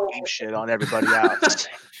gonna go ape shit on everybody else.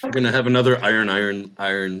 We're gonna have another Iron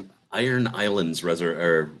Islands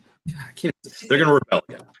they're gonna rebel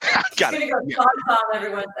again. Got it. Gonna go on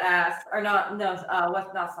everyone's ass, or not? No,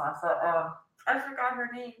 what's not Sansa? I forgot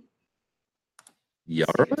her name.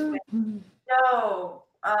 Yara? No,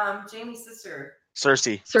 Jaime's sister.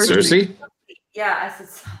 Cersei? Yeah, I said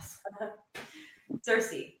Sansa.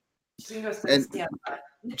 Cersei. And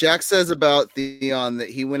Jack says about Theon that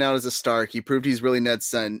he went out as a Stark. He proved he's really Ned's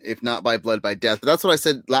son, if not by blood, by death. But that's what I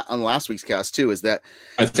said on last week's cast too. Is that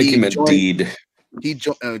I think he meant deed. He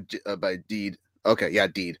joined by deed. Okay, yeah,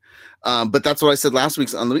 deed. But that's what I said last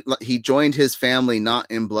week's. He joined his family not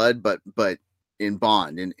in blood, but in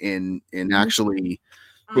bond, in actually.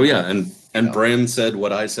 Well, yeah, and Bran said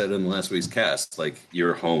what I said in last week's cast, like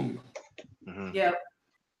you're home. Mm-hmm. Yep.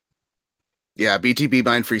 Yeah, BTB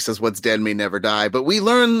Mindfree says what's dead may never die, but we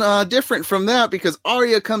learn different from that because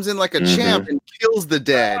Arya comes in like a champ and kills the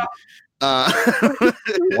dead,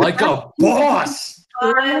 like a boss.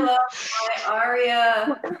 I love my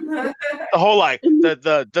Arya. The whole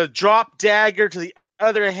the drop dagger to the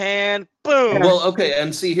other hand, boom. Well, okay,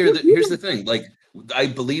 and see here. Here's the thing. Like, I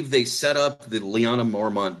believe they set up the Lyanna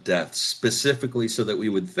Mormont death specifically so that we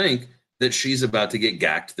would think that she's about to get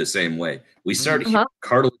gacked the same way. We start hearing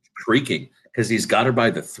cartilage creaking because he's got her by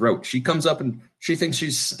the throat. She comes up and she thinks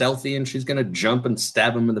she's stealthy and she's gonna jump and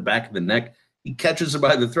stab him in the back of the neck. He catches her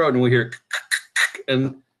by the throat and we hear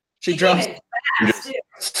and she drops.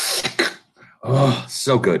 Oh,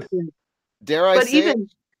 so good. Dare I say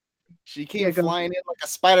she came flying in like a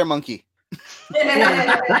spider monkey.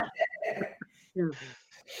 Yeah.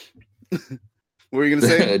 What were you gonna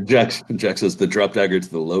say? Jack says the drop dagger to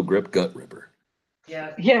the low grip gut ripper.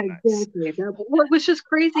 Yeah, exactly. Well, it was just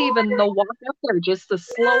crazy. Even the walk up there, just the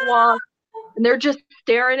slow walk, and they're just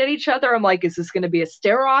staring at each other. I'm like, is this going to be a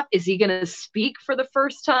stare off? Is he going to speak for the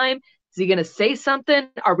first time? Is he going to say something?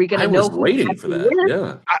 Are we going to know? I was waiting for that.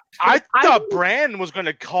 Yeah, I thought Bran was going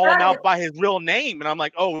to call him out by his real name, and I'm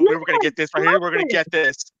like, oh, we're going to get this right here. We're going to get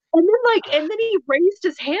this. And then he raised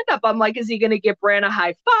his hand up. I'm like, is he going to give Bran a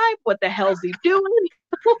high five? What the hell's he doing?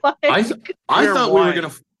 I thought we were going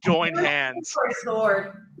to join hands.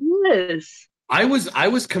 Yes. I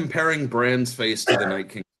was comparing Bran's face to the Night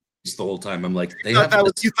King the whole time. I'm like, you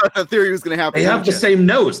thought that theory was going to happen. They have the same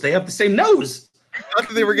nose. They have the same nose. I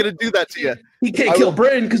thought they were going to do that to you. He can't kill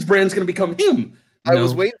Bran because Bran's going to become him. I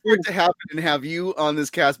was waiting for it to happen and have you on this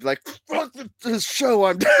cast be like, fuck this show,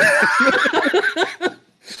 I'm done.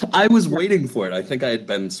 I was waiting for it. I think I had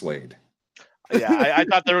been swayed. Yeah, I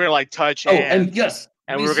thought they were going to touch hands. And yes.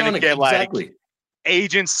 And we were going to get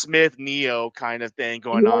Agent Smith Neo kind of thing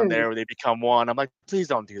going on there where they become one. I'm like, please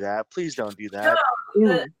don't do that. Please don't do that. No,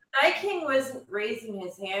 the Night King wasn't raising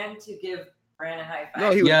his hand to give Bran a high five.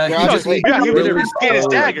 No, he was he was getting his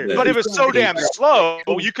dagger, but it was so damn slow.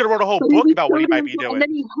 You could have wrote a whole book about what he might be doing. And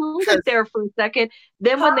then he held it there for a second.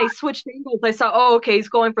 Then when they switched angles, I saw, oh, okay, he's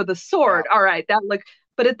going for the sword. All right, that looked.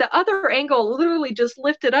 But at the other angle, literally just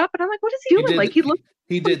lifted up, and I'm like, what is he doing?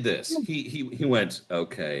 He did this. He went,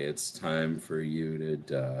 okay, it's time for you to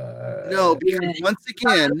die. No, because once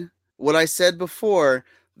again, what I said before,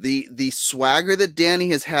 the swagger that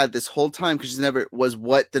Dany has had this whole time, because she's never was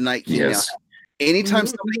what the Night King now. Anytime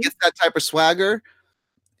somebody gets that type of swagger,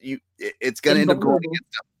 it's gonna end up going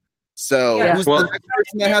against them. So who's the next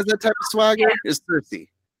person that has that type of swagger is Cersei.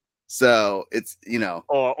 So it's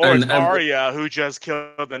or Arya, who just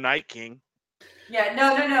killed the Night King. Yeah,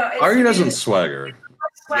 no. Arya doesn't swagger.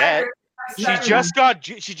 Yeah,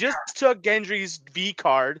 she just took Gendry's V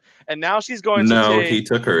card, and now she's going to. No, he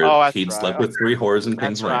took her. Oh, he slept with 3 whores in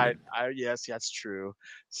King's Landing. Yes, that's true.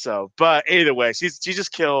 So, but either way, she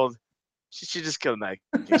just killed. She just killed Night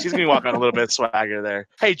King. She's gonna be walking on a little bit of swagger there.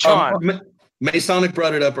 Hey, John. Masonic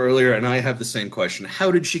brought it up earlier, and I have the same question.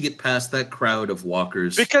 How did she get past that crowd of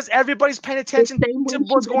walkers? Because everybody's paying attention to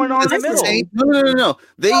what's going on in the middle. No.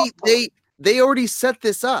 They already set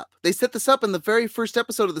this up. They set this up in the very first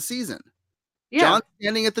episode of the season. Yeah. John's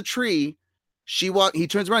standing at the tree. He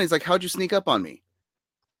turns around. He's like, "How'd you sneak up on me?"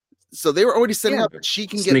 So they were already setting up that she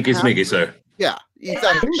can get sneaky, sir. Yeah,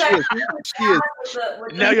 exactly. She is.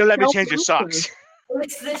 Now you'll let me change your socks.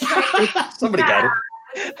 Somebody got it.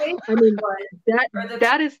 I mean,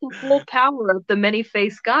 that is the whole power of the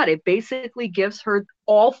many-faced god. It basically gives her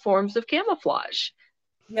all forms of camouflage.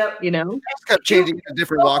 Yep. She just kept changing to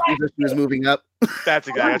different walkers as she was moving up. That's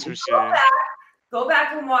exactly what Go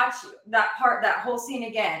back and watch that whole scene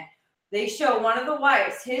again. They show one of the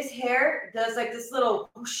wives. His hair does like this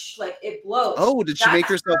little whoosh, like it blows. Oh, did she make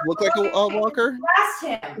herself look like a walker?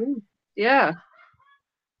 Blast him. Yeah.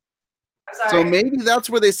 So maybe that's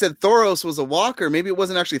where they said Thoros was a walker. Maybe it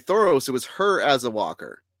wasn't actually Thoros; it was her as a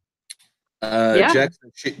walker.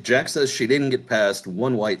 Jack says she didn't get past.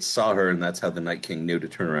 One white saw her, and that's how the Night King knew to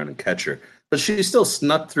turn around and catch her. But she still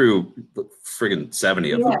snuck through friggin'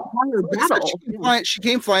 70 of them. She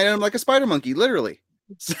came flying at him like a spider monkey, literally.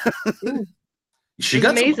 She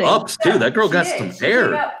got amazing. Some ups too. That girl got some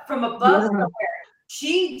air from above somewhere.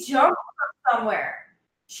 She jumped from somewhere.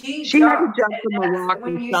 She had to jump from a rock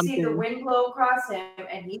when you see the wind blow across him,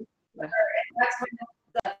 and that's when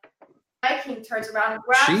the Night King turns around and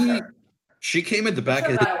grabs her. She came at the back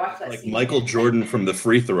of it like Michael Jordan from the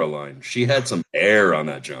free throw line. She had some air on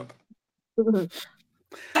that jump. So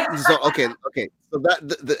okay. So that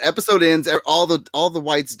the episode ends. All the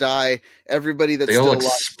whites die. Everybody that's all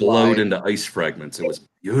explode into ice fragments. It was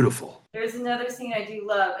beautiful. There's another scene I do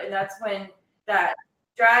love, and that's when that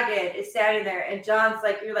dragon is standing there, and John's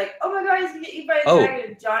like, you're like, oh my god, he's gonna get eaten by a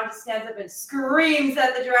dragon. And John just stands up and screams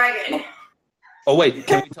at the dragon. Oh wait,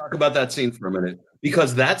 can we talk about that scene for a minute?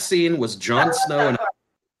 Because that scene was Jon Snow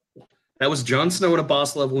that was Jon Snow at a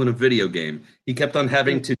boss level in a video game. He kept on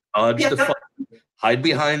having to dodge the fight, hide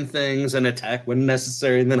behind things, and attack when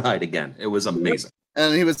necessary, and then hide again. It was amazing.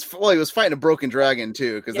 And he was fighting a broken dragon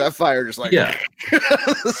too, because that fire just like half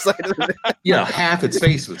its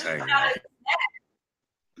face was hanging.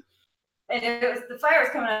 And the fire was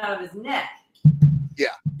coming out of his neck.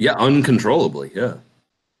 Yeah, uncontrollably. Yeah.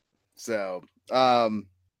 So,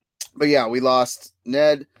 but yeah, we lost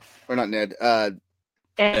Ned, or not Ned.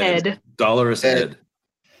 Ed. Dolorous Ed.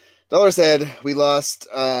 Dolorous Ed. We lost.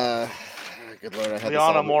 Good Lord, I had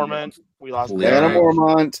Lyanna Mormont. We lost Lyanna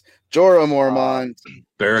Mormont, Jorah Mormont,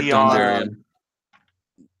 Beric Dondarrion,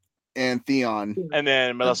 and Theon, and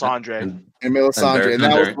then Melisandre. And Melisandre, and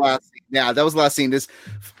that was the last scene. Yeah, that was the last scene. This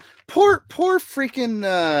poor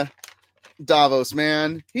freaking Davos,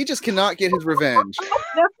 man. He just cannot get his revenge.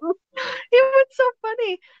 It was so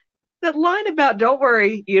funny. That line about, don't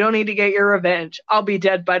worry, you don't need to get your revenge. I'll be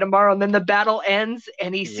dead by tomorrow. And then the battle ends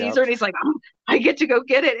and he sees her and he's like, I get to go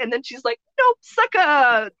get it. And then she's like, nope,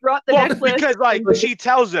 sucker. Drop the necklace. Because she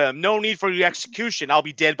tells him, no need for the execution. I'll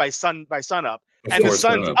be dead by sun up. And the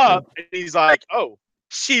sun's up. And he's like, oh,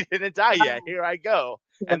 she didn't die yet. Here I go.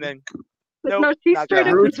 And then no, she straight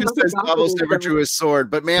up says Davos never drew his sword,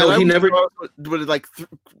 but man, he never would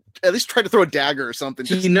at least try to throw a dagger or something.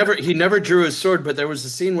 He never drew his sword, but there was a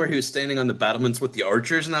scene where he was standing on the battlements with the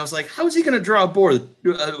archers, and I was like, how is he going to draw a bow?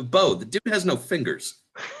 The dude has no fingers.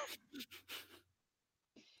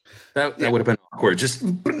 That would have been awkward. Just.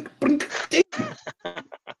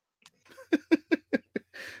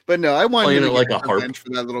 But But no, I wanted him to like get a harp for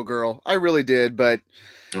that little girl. I really did, but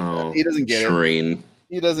he doesn't get it.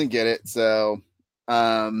 He doesn't get it. So,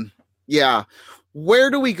 yeah.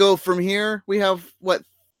 Where do we go from here? We have what?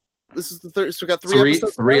 This is the third. So we got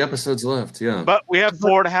three episodes left. Yeah, but we have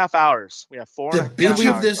 4.5 hours. We have 4.5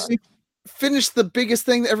 hours. This finished the biggest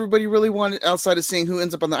thing that everybody really wanted outside of seeing who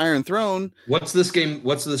ends up on the Iron Throne. What's this game?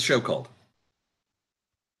 What's this show called?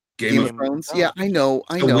 Game of Thrones. Yeah, I know.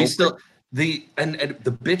 We still and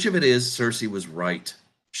the bitch of it is Cersei was right.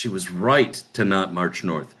 She was right to not march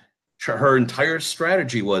north. Her entire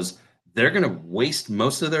strategy was they're going to waste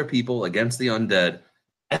most of their people against the undead,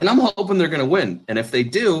 and I'm hoping they're going to win. And if they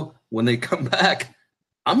do, when they come back,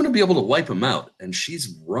 I'm going to be able to wipe them out. And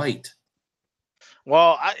she's right.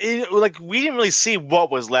 Well, we didn't really see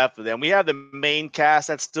what was left of them. We have the main cast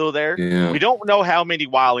that's still there. Yeah. We don't know how many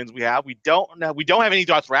wildlings we have. We don't have any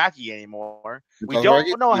Dothraki anymore. We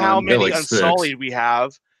don't know how many Unsullied we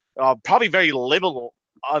have. Probably very little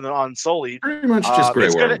on Unsullied. Pretty much just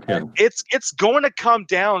Grey Worm. It's going to come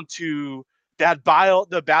down to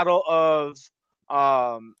the battle of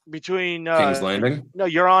between King's Landing. No,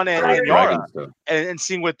 Euron and Yara, and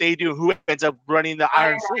seeing what they do, who ends up running the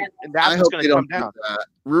Iron Fleet, and that's what's going to come down.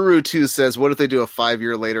 Ruru 2 says, "What if they do a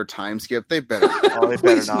 5-year later time skip? They better. They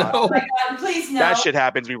better not. Oh my God, please no. That shit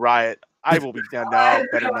happens. We riot. I will be down. No,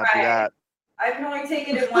 better not do that. I can only take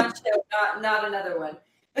it in one show, not another one.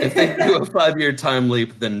 If they do a 5-year time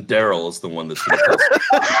leap, then Daryl is the one that's going to.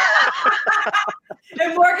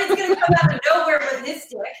 And Morgan's going to come out of nowhere with his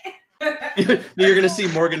stick. You're going to see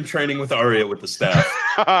Morgan training with Arya with the staff.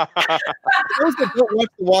 Those that don't watch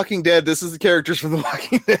The Walking Dead, this is the characters from The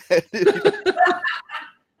Walking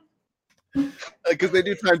Dead. Because they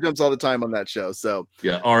do time jumps all the time on that show. So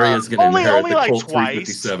yeah, Arya's going to inherit the Colt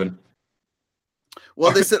twice. 357.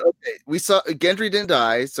 Well, they said okay. We saw Gendry didn't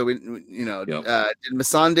die, so we did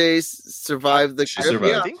Missandei survive the? She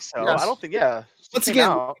survived. I think so. Yes. I don't think. Yeah. Once again,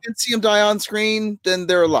 we didn't see him die on screen. Then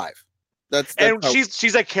they're alive. That's and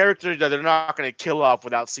she's a character that they're not going to kill off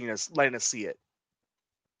without letting us see it,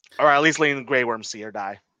 or at least letting the Grey Worm see her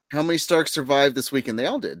die. How many Starks survived this weekend? They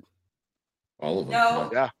all did. All of them. No.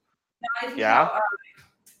 Yeah. No, I think yeah.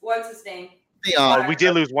 What's his name? Theon. We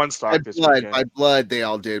did lose one Stark this weekend. By blood, they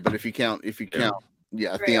all did. But if you count,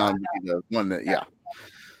 yeah, Theon would be the one that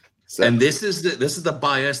So. And this is the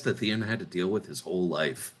bias that Theon had to deal with his whole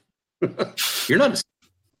life. You're not.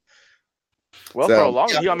 Well, for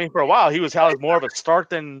a while, he was more of a Stark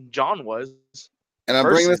than Jon was. And I'm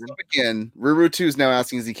bringing this up again. Ruru 2 is now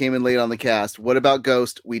asking, as he came in late on the cast, what about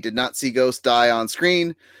Ghost? We did not see Ghost die on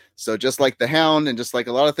screen. So just like the Hound and just like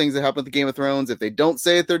a lot of things that happen with the Game of Thrones, if they don't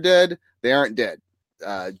say it, they're dead, they aren't dead.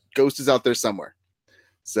 Ghost is out there somewhere.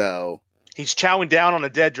 So he's chowing down on a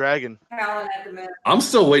dead dragon. I'm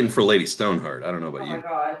still waiting for Lady Stoneheart. I don't know about you. Oh my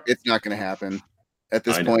God. It's not going to happen at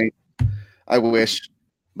this point. I wish,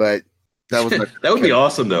 but that was that would be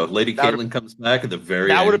awesome though. Lady Caitlyn comes back at the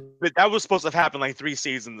very end. That was supposed to have happened like 3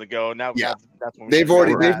 seasons ago. Now that's when they've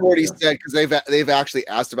already said, because they've actually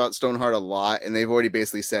asked about Stoneheart a lot, and they've already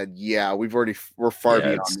basically said, we're far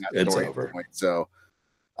beyond that story at this point. So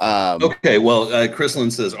okay, well, Chrislyn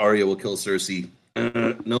says Arya will kill Cersei.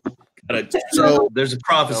 No, so there's a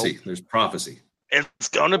prophecy. There's prophecy. It's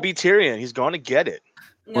gonna be Tyrion. He's gonna get it.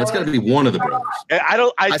 Well, it's gonna be one of the brothers.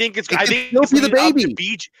 I think it's still be the baby.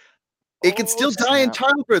 It could still die in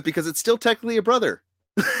childbirth because it's still technically a brother.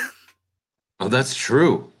 Oh, that's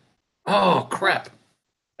true. Oh, crap.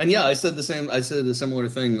 And yeah, I said a similar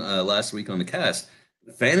thing last week on the cast.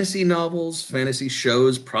 Fantasy novels, fantasy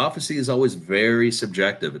shows, prophecy is always very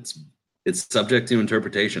subjective. It's subject to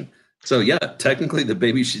interpretation. So yeah, technically the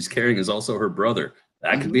baby she's carrying is also her brother.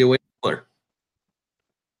 That could be a way to kill her.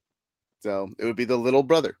 So it would be the little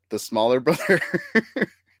brother, the smaller brother.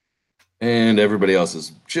 And everybody else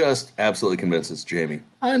is just absolutely convinced it's Jaime.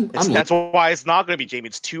 That's why it's not going to be Jaime.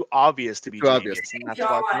 It's too obvious to be Jaime. That's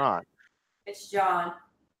why it's not. It's Jon.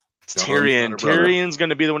 It's Tyrion. Tyrion's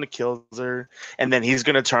going to be the one that kills her, and then he's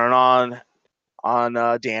going to turn on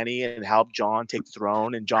Dany and help Jon take the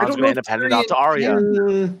throne, and Jon's going to end up handing it off to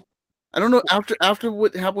Arya. I don't know after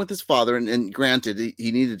what happened with his father, and granted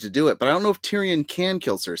he needed to do it, but I don't know if Tyrion can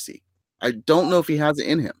kill Cersei. I don't know if he has it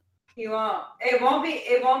in him. He won't. It won't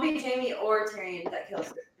be Jaime or Tyrion that kill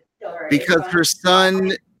her. Because her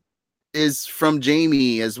son is from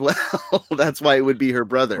Jaime as well. That's why it would be her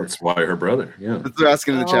brother. That's why her brother. Yeah. That's what they're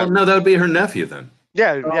asking in the chat. No, that would be her nephew then.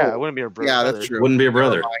 Yeah, it wouldn't be her brother. Yeah, that's true. Wouldn't be a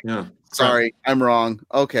brother. Yeah. Sorry, I'm wrong.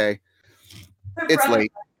 Okay. It's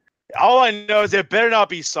late. All I know is it better not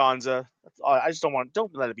be Sansa. I just don't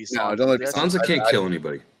let it be Sansa. No, don't let it be Sansa can't kill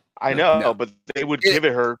anybody. I know, but they would give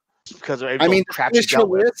it her because of I mean, crap she dealt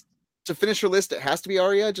with. To finish her list, it has to be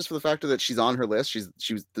Arya, just for the factor that she's on her list.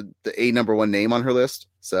 She was the number one name on her list.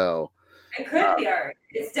 So it could be Arya.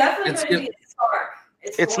 It's definitely going to be Stark.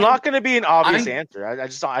 It's not going to be an obvious answer. I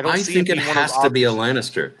don't see think it it has to be a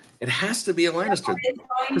Lannister. It has to be a Lannister.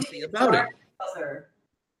 About it.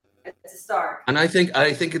 It's a Stark. And I think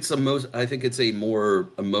it's a more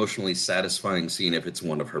emotionally satisfying scene if it's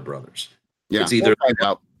one of her brothers. Yeah, it's either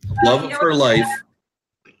love of her life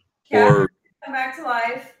or come back to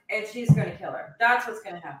life, and she's going to kill her. That's what's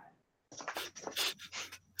going to happen.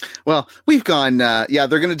 Well, we've gone. They're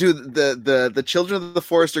going to do the Children of the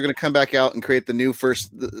Forest are going to come back out and create the new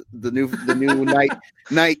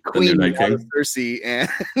night queen, Night King. Cersei, and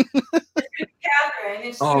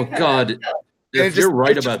Catherine. Oh God. If you're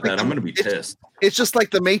right about that, I'm going to be pissed. It's just like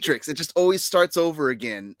the Matrix. It just always starts over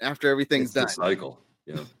again after everything's done. It's a cycle.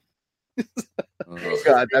 Yeah. Oh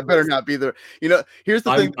God, that better not be the. Here's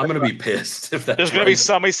the thing. I'm going to be pissed if that's. There's going to be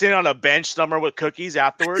somebody sitting on a bench somewhere with cookies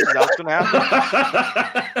afterwards. Is that what's going to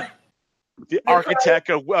happen? The architect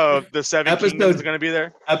of the Seven Kingdoms is going to be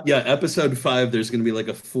there. Episode 5. There's going to be like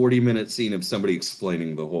a 40-minute scene of somebody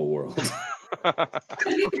explaining the whole world. Who's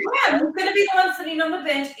going to be the one sitting on the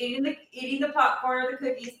bench eating the popcorn or the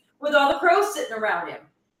cookies with all the crows sitting around him?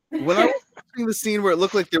 When I was watching the scene where it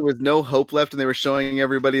looked like there was no hope left and they were showing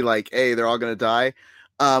everybody like, hey, they're all going to die,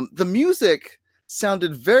 the music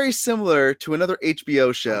sounded very similar to another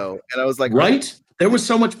HBO show. And I was like, right? There was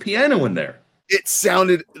so much piano in there. It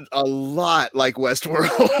sounded a lot like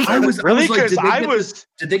Westworld.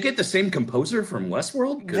 Did they get the same composer from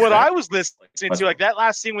Westworld? What I was listening to, like that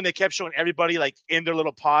last scene when they kept showing everybody like in their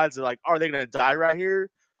little pods, and like, are they going to die right here?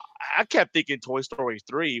 I kept thinking Toy Story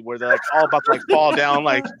 3, where they're like all about to like fall down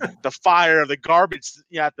like the fire of the garbage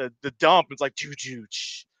at the dump. It's like doo.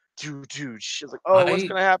 It's like, what's going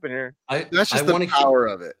to happen here? That's just the power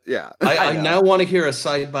of it. Yeah. I now want to hear a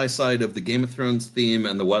side by side of the Game of Thrones theme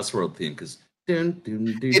and the Westworld theme because it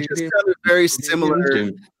just sounded very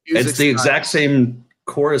similar. It's the exact same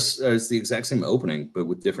chorus. It's the exact same opening, but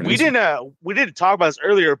with different. We didn't talk about this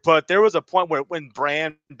earlier, but there was a point where when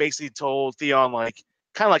Bran basically told Theon like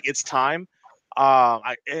kind of like it's time,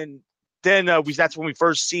 and then that's when we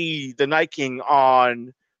first see the Night King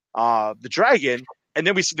on the dragon, and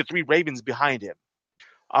then we see the 3 ravens behind him.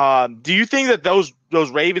 Do you think that those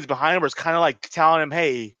ravens behind him was kind of like telling him,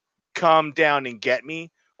 "Hey, come down and get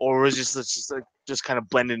me," or was just kind of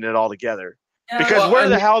blending it all together? Because where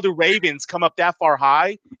the hell do ravens come up that far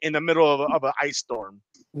high in the middle of an ice storm?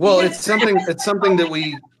 Well, it's something that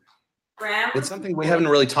we haven't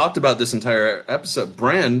really talked about this entire episode.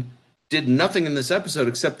 Bran did nothing in this episode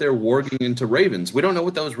except they're warging into ravens. We don't know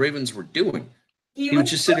what those ravens were doing. He was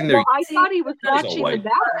just sitting there. Well, I thought he was watching the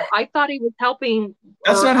battle. I thought he was helping.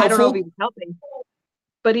 That's not helpful. I don't know if he was helping,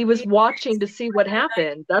 but he was watching to see what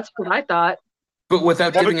happened. That's what I thought. But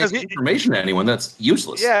without giving information to anyone, that's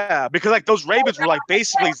useless. Yeah, because like those ravens were like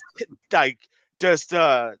basically like just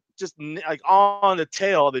like on the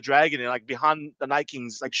tail of the dragon and like behind the Night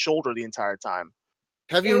King's like shoulder the entire time.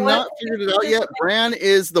 Have you not figured it out yet? Bran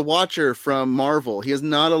is the Watcher from Marvel. He is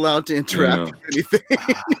not allowed to interact with anything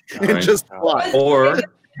and just watch. Or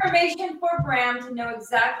information for Bran to know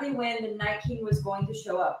exactly when the Night King was going to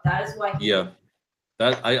show up. That is why.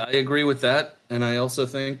 I agree with that, and I also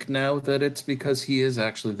think now that it's because he is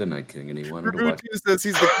actually the Night King, and he wanted to watch. Says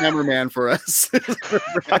he's the cameraman for us.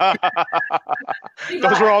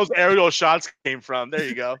 Those were all those aerial shots came from. There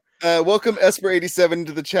you go. Welcome Esper87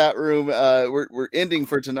 to the chat room. We're ending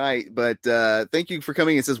for tonight, but thank you for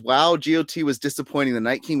coming. It says, "Wow, GOT was disappointing. The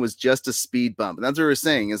Night King was just a speed bump," and that's what we're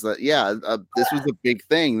saying. Is that this was a big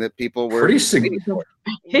thing that people were pretty significant.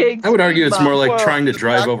 I would argue it's more like trying to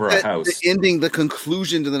drive over a house. The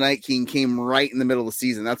conclusion to the Night King came right in the middle of the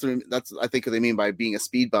season. That's I think what they mean by being a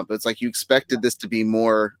speed bump. It's like you expected this to be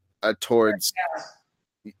more towards.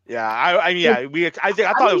 Yeah, I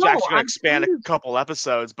thought it was actually going to expand a couple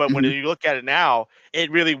episodes, but when you look at it now, it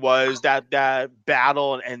really was that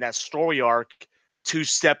battle and that story arc to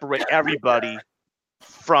separate everybody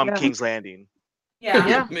from King's Landing.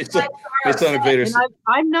 Yeah.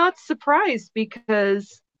 I'm not surprised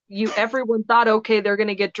because everyone thought, okay, they're going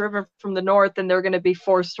to get driven from the north and they're going to be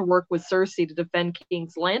forced to work with Cersei to defend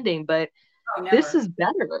King's Landing, but this is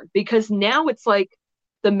better because now it's like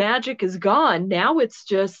the magic is gone. Now it's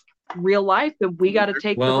just real life, and we got to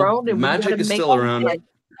take the road. And magic is still around.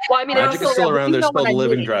 Well, I mean, magic is still around. There's still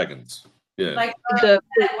living dragons. Yeah, like the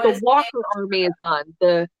Walker army is gone.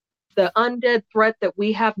 The undead threat that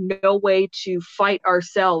we have no way to fight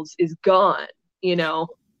ourselves is gone.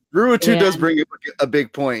 Rua 2 does bring up a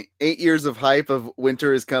big point. 8 years of hype of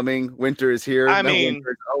winter is coming, winter is here. I mean,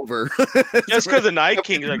 winter is over. Just because the Night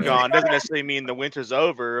Kings are gone doesn't necessarily mean the winter's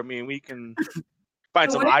over. I mean, we can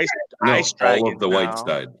find some ice dragons. All of the white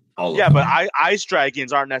side. But ice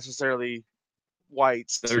dragons aren't necessarily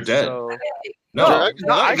whites. They're dead. So... No,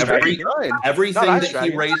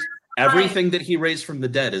 everything that he raised from the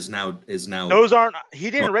dead is now. Those aren't. He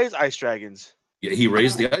didn't raise ice dragons. Yeah, he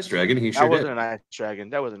raised the ice dragon. He sure did. That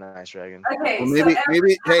wasn't an ice dragon. Okay, well,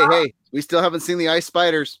 maybe. Hey, we still haven't seen the ice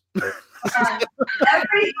spiders.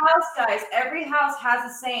 Every house has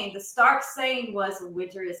a saying. The Stark saying was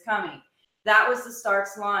 "Winter is coming." That was the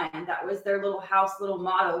Stark's line. That was their little house, little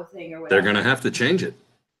motto thing, or whatever. They're gonna have to change it.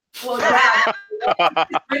 Well, yeah.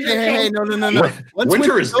 Hey, no.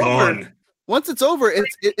 Winter is gone. Once it's over,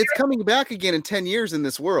 it's coming back again in 10 years in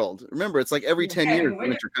this world. Remember, it's like every 10 years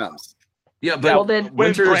winter comes. Yeah, but then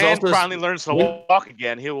when Bran finally learns to walk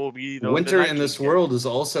again, he will be the winter in this world is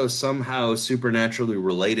also somehow supernaturally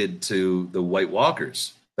related to the White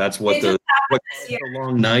Walkers. That's what the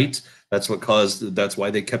long night. That's why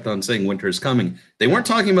they kept on saying winter is coming. They weren't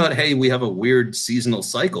talking about, hey, we have a weird seasonal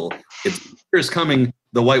cycle. It's winter is coming.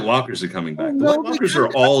 The White Walkers are coming back. The White Walkers are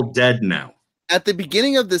all dead now. At the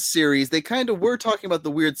beginning of this series, they kind of were talking about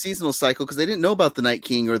the weird seasonal cycle because they didn't know about the Night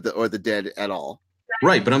King or the dead at all.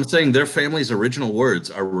 Right, but I'm saying their family's original words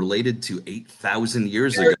are related to 8,000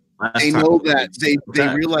 years ago. They know that. They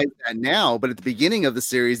realize that now, but at the beginning of the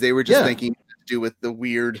series, they were just thinking to do with the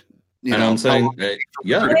weird, I'm saying,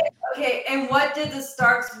 Okay, and what did the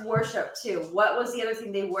Starks worship too? What was the other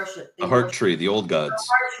thing they worshipped? The heart tree, the old gods. The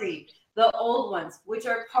heart tree, the old ones, which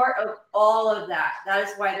are part of all of that. That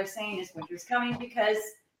is why they're saying is winter's coming, because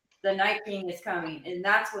the Night King is coming, and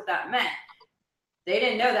that's what that meant. They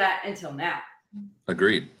didn't know that until now.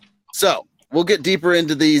 Agreed. So we'll get deeper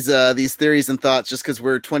into these theories and thoughts just because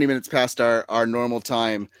we're 20 minutes past our normal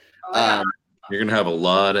time. You're gonna have a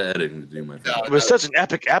lot of editing to do, my friend. It was such an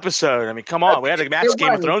epic episode. I mean, come on, we had to match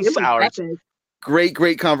Game of Thrones hours.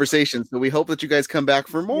 Great conversation. So we hope that you guys come back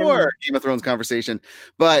for more Game of Thrones conversation.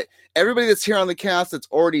 But everybody that's here on the cast that's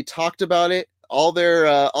already talked about it, all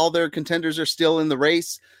their contenders are still in the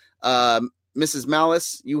race. Mrs.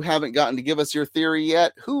 Malice, you haven't gotten to give us your theory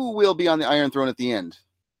yet. Who will be on the Iron Throne at the end?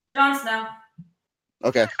 Jon Snow.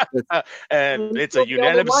 Okay. And it's a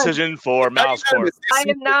unanimous decision for Malice Court. I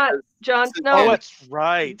am not Jon Snow. Oh, that's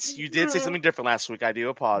right. You did say something different last week. I do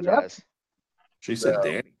apologize. She said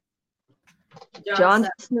Danny.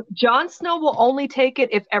 Jon Snow will only take it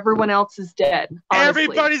if everyone else is dead. Honestly.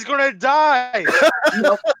 Everybody's gonna die.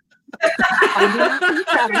 Nope. I'm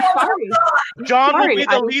sorry. John will be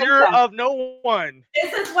the leader of no one.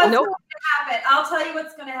 This is what's going to happen. I'll tell you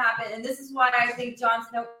what's going to happen, and this is why I think Jon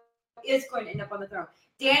Snow is going to end up on the throne.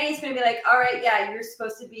 Danny's going to be like, all right, yeah, you're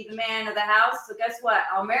supposed to be the man of the house, so guess what?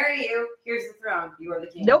 I'll marry you. Here's the throne. You are the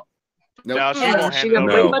king. Nope. No, she won't hand it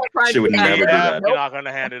over. She would never do that. You're not going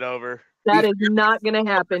to hand it over. That is not going to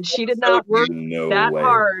happen. She did not work that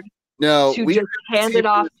hard to just hand it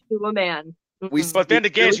off to a man. But then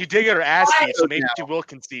again, she did get her ass beat, so maybe she will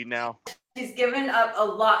concede now. She's given up a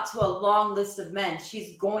lot to a long list of men.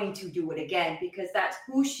 She's going to do it again because that's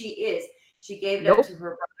who she is. She gave it up to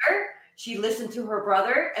her brother. She listened to her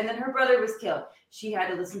brother, and then her brother was killed. She had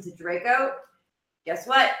to listen to Draco. Guess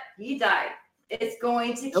what? He died. It's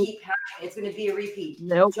going to keep happening. It's going to be a repeat.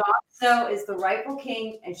 Jon Snow is the rightful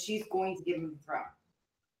king, and she's going to give him the throne.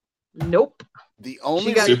 Nope. The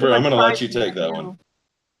only Super, I'm going to let you take that one.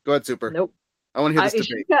 Go ahead, Super. Nope. I want to hear this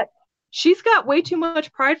debate. She's got way too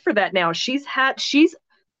much pride for that now.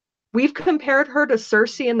 We've compared her to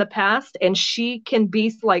Cersei in the past, and she can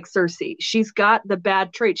be like Cersei. She's got the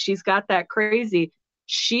bad traits. She's got that crazy.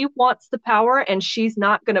 She wants the power, and she's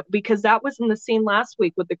not going to, because that was in the scene last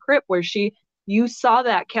week with the crypt where you saw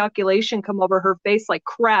that calculation come over her face like,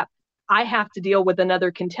 crap, I have to deal with another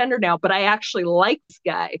contender now, but I actually like this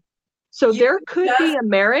guy. So there could be a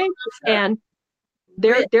marriage, and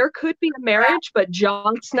there could be a marriage, but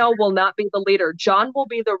Jon Snow will not be the leader. Jon will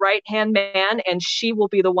be the right-hand man, and she will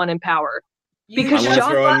be the one in power. Because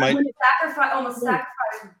Jon almost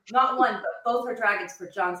sacrificed not one, but both her dragons for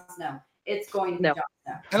Jon Snow. It's going to be Jon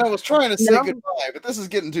Snow. And I was trying to say goodbye, but this is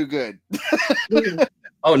getting too good.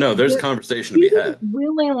 Oh no, there's conversation to be had.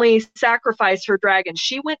 Willingly sacrifice her dragon.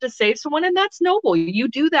 She went to save someone, and that's noble. You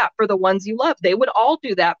do that for the ones you love. They would all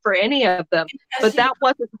do that for any of them. But that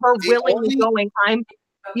wasn't her willingly going,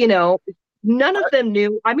 none of them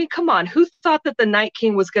knew. I mean, come on. Who thought that the Night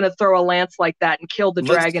King was going to throw a lance like that and kill the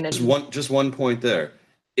dragon? Just one point there.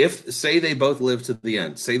 If, say they both live to the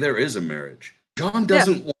end, say there is a marriage, Jon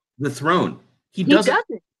doesn't want the throne. He doesn't.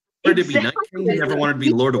 wanted to be Night King. He never wanted to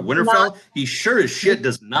be Lord of Winterfell. He sure as shit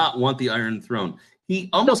does not want the Iron Throne. He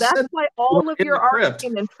almost so that's said why all of your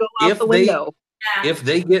arguments go out the window. If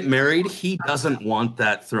they get married, he doesn't want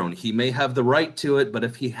that throne. He may have the right to it, but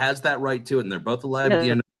if he has that right to it and they're both alive at the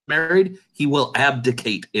end of married, he will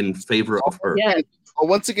abdicate in favor of her. Yes. I'll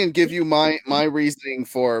once again give you my reasoning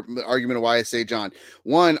for the argument of why I say John.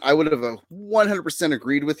 One, I would have 100%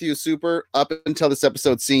 agreed with you, Super, up until this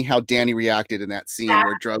episode, seeing how Danny reacted in that scene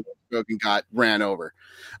where Drogon got ran over.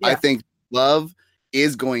 Yeah. I think Love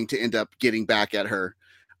is going to end up getting back at her.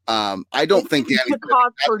 I don't think Danny's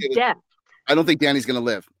cause her death. I don't think Danny's going to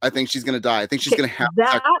live. I think she's going to die. I think she's going to have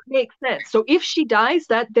that. Makes sense. So if she dies,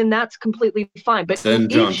 then that's completely fine. But then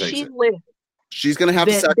if she lives, she's going to have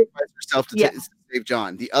to sacrifice herself to save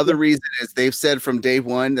John. The other reason is they've said from day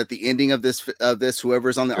one that the ending of this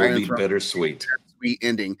whoever's on the Iron Throne, bittersweet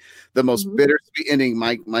ending, the most bittersweet ending.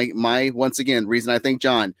 My once again reason I think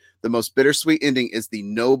John, the most bittersweet ending is the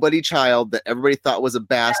nobody child that everybody thought was a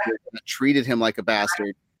bastard that treated him like a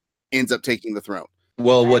bastard ends up taking the throne.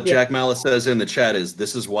 Well, what Jack Malice says in the chat is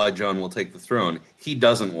this is why John will take the throne. He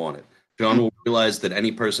doesn't want it. John will realize that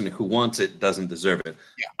any person who wants it doesn't deserve it.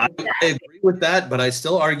 Yeah. I agree with that, but I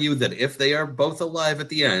still argue that if they are both alive at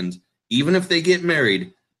the end, even if they get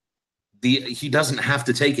married, he doesn't have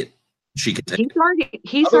to take it. She can take it.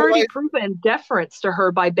 He's already proven deference to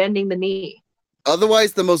her by bending the knee.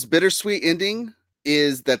 Otherwise, the most bittersweet ending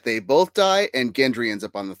is that they both die and Gendry ends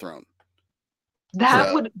up on the throne.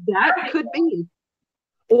 That could be.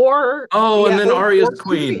 Or and then Arya's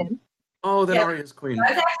queen. Arya's queen.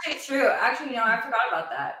 That's actually true. Actually, I forgot about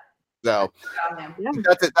that. So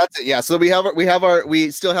that's it. Yeah. So we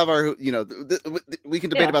still have our. We can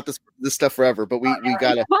debate about this stuff forever, but we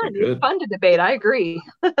gotta. It's fun to debate. I agree.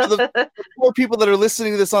 The poor people that are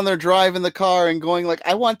listening to this on their drive in the car and going like,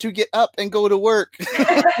 "I want to get up and go to work."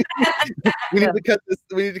 We need to cut this.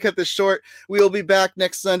 We need to cut this short. We'll be back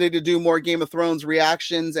next Sunday to do more Game of Thrones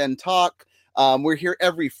reactions and talk. We're here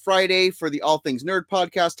every Friday for the All Things Nerd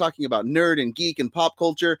podcast, talking about nerd and geek and pop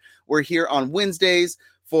culture. We're here on Wednesdays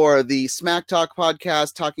for the Smack Talk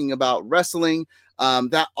podcast, talking about wrestling.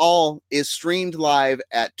 That all is streamed live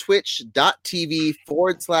at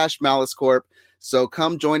twitch.tv/Malice Corp. So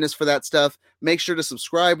come join us for that stuff. Make sure to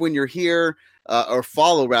subscribe when you're here, or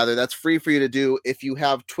follow rather. That's free for you to do. If you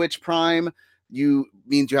have Twitch Prime,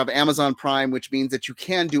 means you have Amazon Prime, which means that you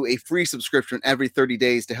can do a free subscription every 30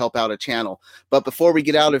 days to help out a channel. But before we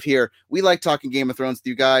get out of here, we like talking Game of Thrones with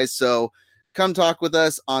you guys. So come talk with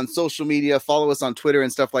us on social media, follow us on Twitter and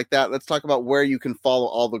stuff like that. Let's talk about where you can follow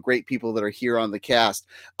all the great people that are here on the cast.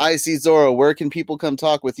 Icy Zoro, where can people come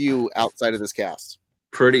talk with you outside of this cast?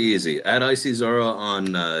 Pretty easy. At Icy Zoro on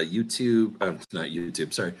YouTube, not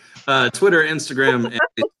YouTube, sorry. Twitter, Instagram, and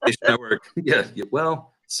PlayStation Network. Yeah,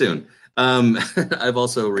 well, soon. I've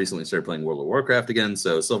also recently started playing World of Warcraft again,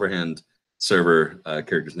 so Silverhand server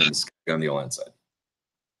character's name is on the All side.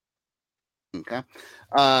 Okay.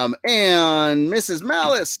 And Mrs.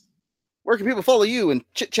 Malice, where can people follow you and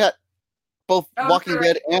chit chat both Walking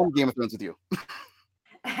Dead and Game of Thrones with you?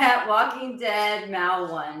 At Walking Dead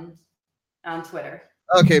Mal1 on Twitter.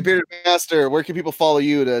 Okay, Bearded Master, where can people follow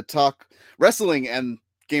you to talk wrestling and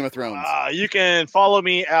Game of Thrones? You can follow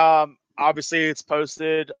me. Obviously, it's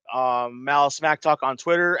posted Malice Smack Talk on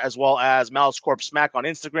Twitter, as well as Malice Corp Smack on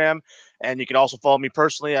Instagram. And you can also follow me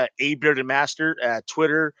personally at Bearded Master at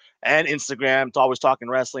Twitter and Instagram. It's always talking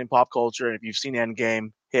wrestling, pop culture. And if you've seen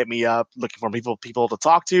Endgame, hit me up. Looking for people to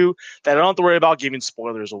talk to that I don't have to worry about giving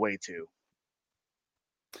spoilers away to.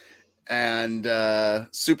 And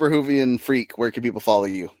Super Hoovian Freak, where can people follow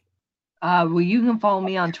you? Well, you can follow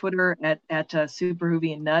me on Twitter at Super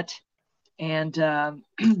Hoovian Nut. And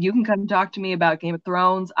you can come talk to me about Game of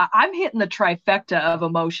Thrones. I'm hitting the trifecta of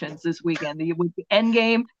emotions this weekend. With the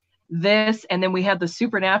Endgame, this, and then we had the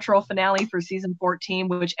Supernatural finale for season 14,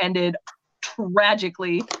 which ended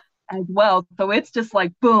tragically as well. So it's just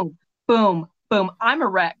like boom, boom, boom. I'm a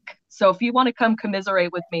wreck. So if you want to come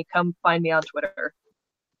commiserate with me, come find me on Twitter.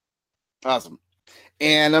 Awesome.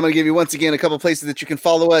 And I'm going to give you once again a couple places that you can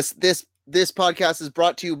follow us. This podcast is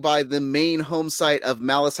brought to you by the main home site of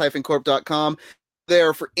malice-corp.com.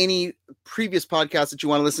 There for any previous podcasts that you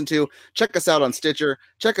want to listen to. Check us out on Stitcher.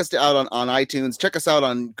 Check us out on iTunes. Check us out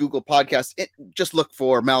on Google Podcasts. Just look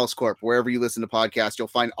for Malice Corp. Wherever you listen to podcasts, you'll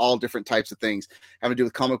find all different types of things having to do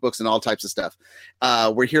with comic books and all types of stuff.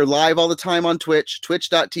 We're here live all the time on Twitch,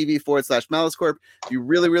 twitch.tv/Malice Corp. If you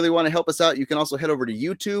really, really want to help us out, you can also head over to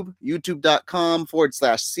YouTube,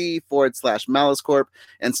 youtube.com/C/Malice Corp,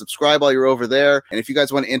 and subscribe while you're over there. And if you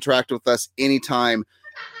guys want to interact with us anytime,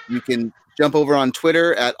 you can jump over on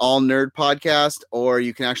Twitter at All Nerd Podcast, or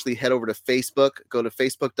you can actually head over to Facebook. Go to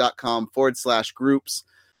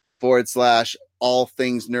facebook.com/groups/all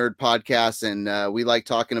things nerd podcasts. And we like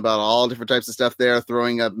talking about all different types of stuff there,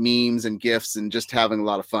 throwing up memes and GIFs and just having a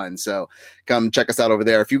lot of fun. So come check us out over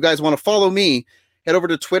there. If you guys want to follow me, head over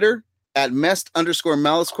to Twitter at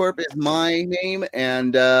Mest_MaliceCorp is my name.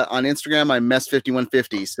 And on Instagram, I'm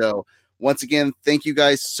Mest5150. So once again, thank you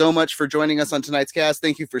guys so much for joining us on tonight's cast.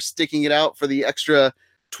 Thank you for sticking it out for the extra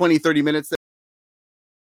 20, 30 minutes.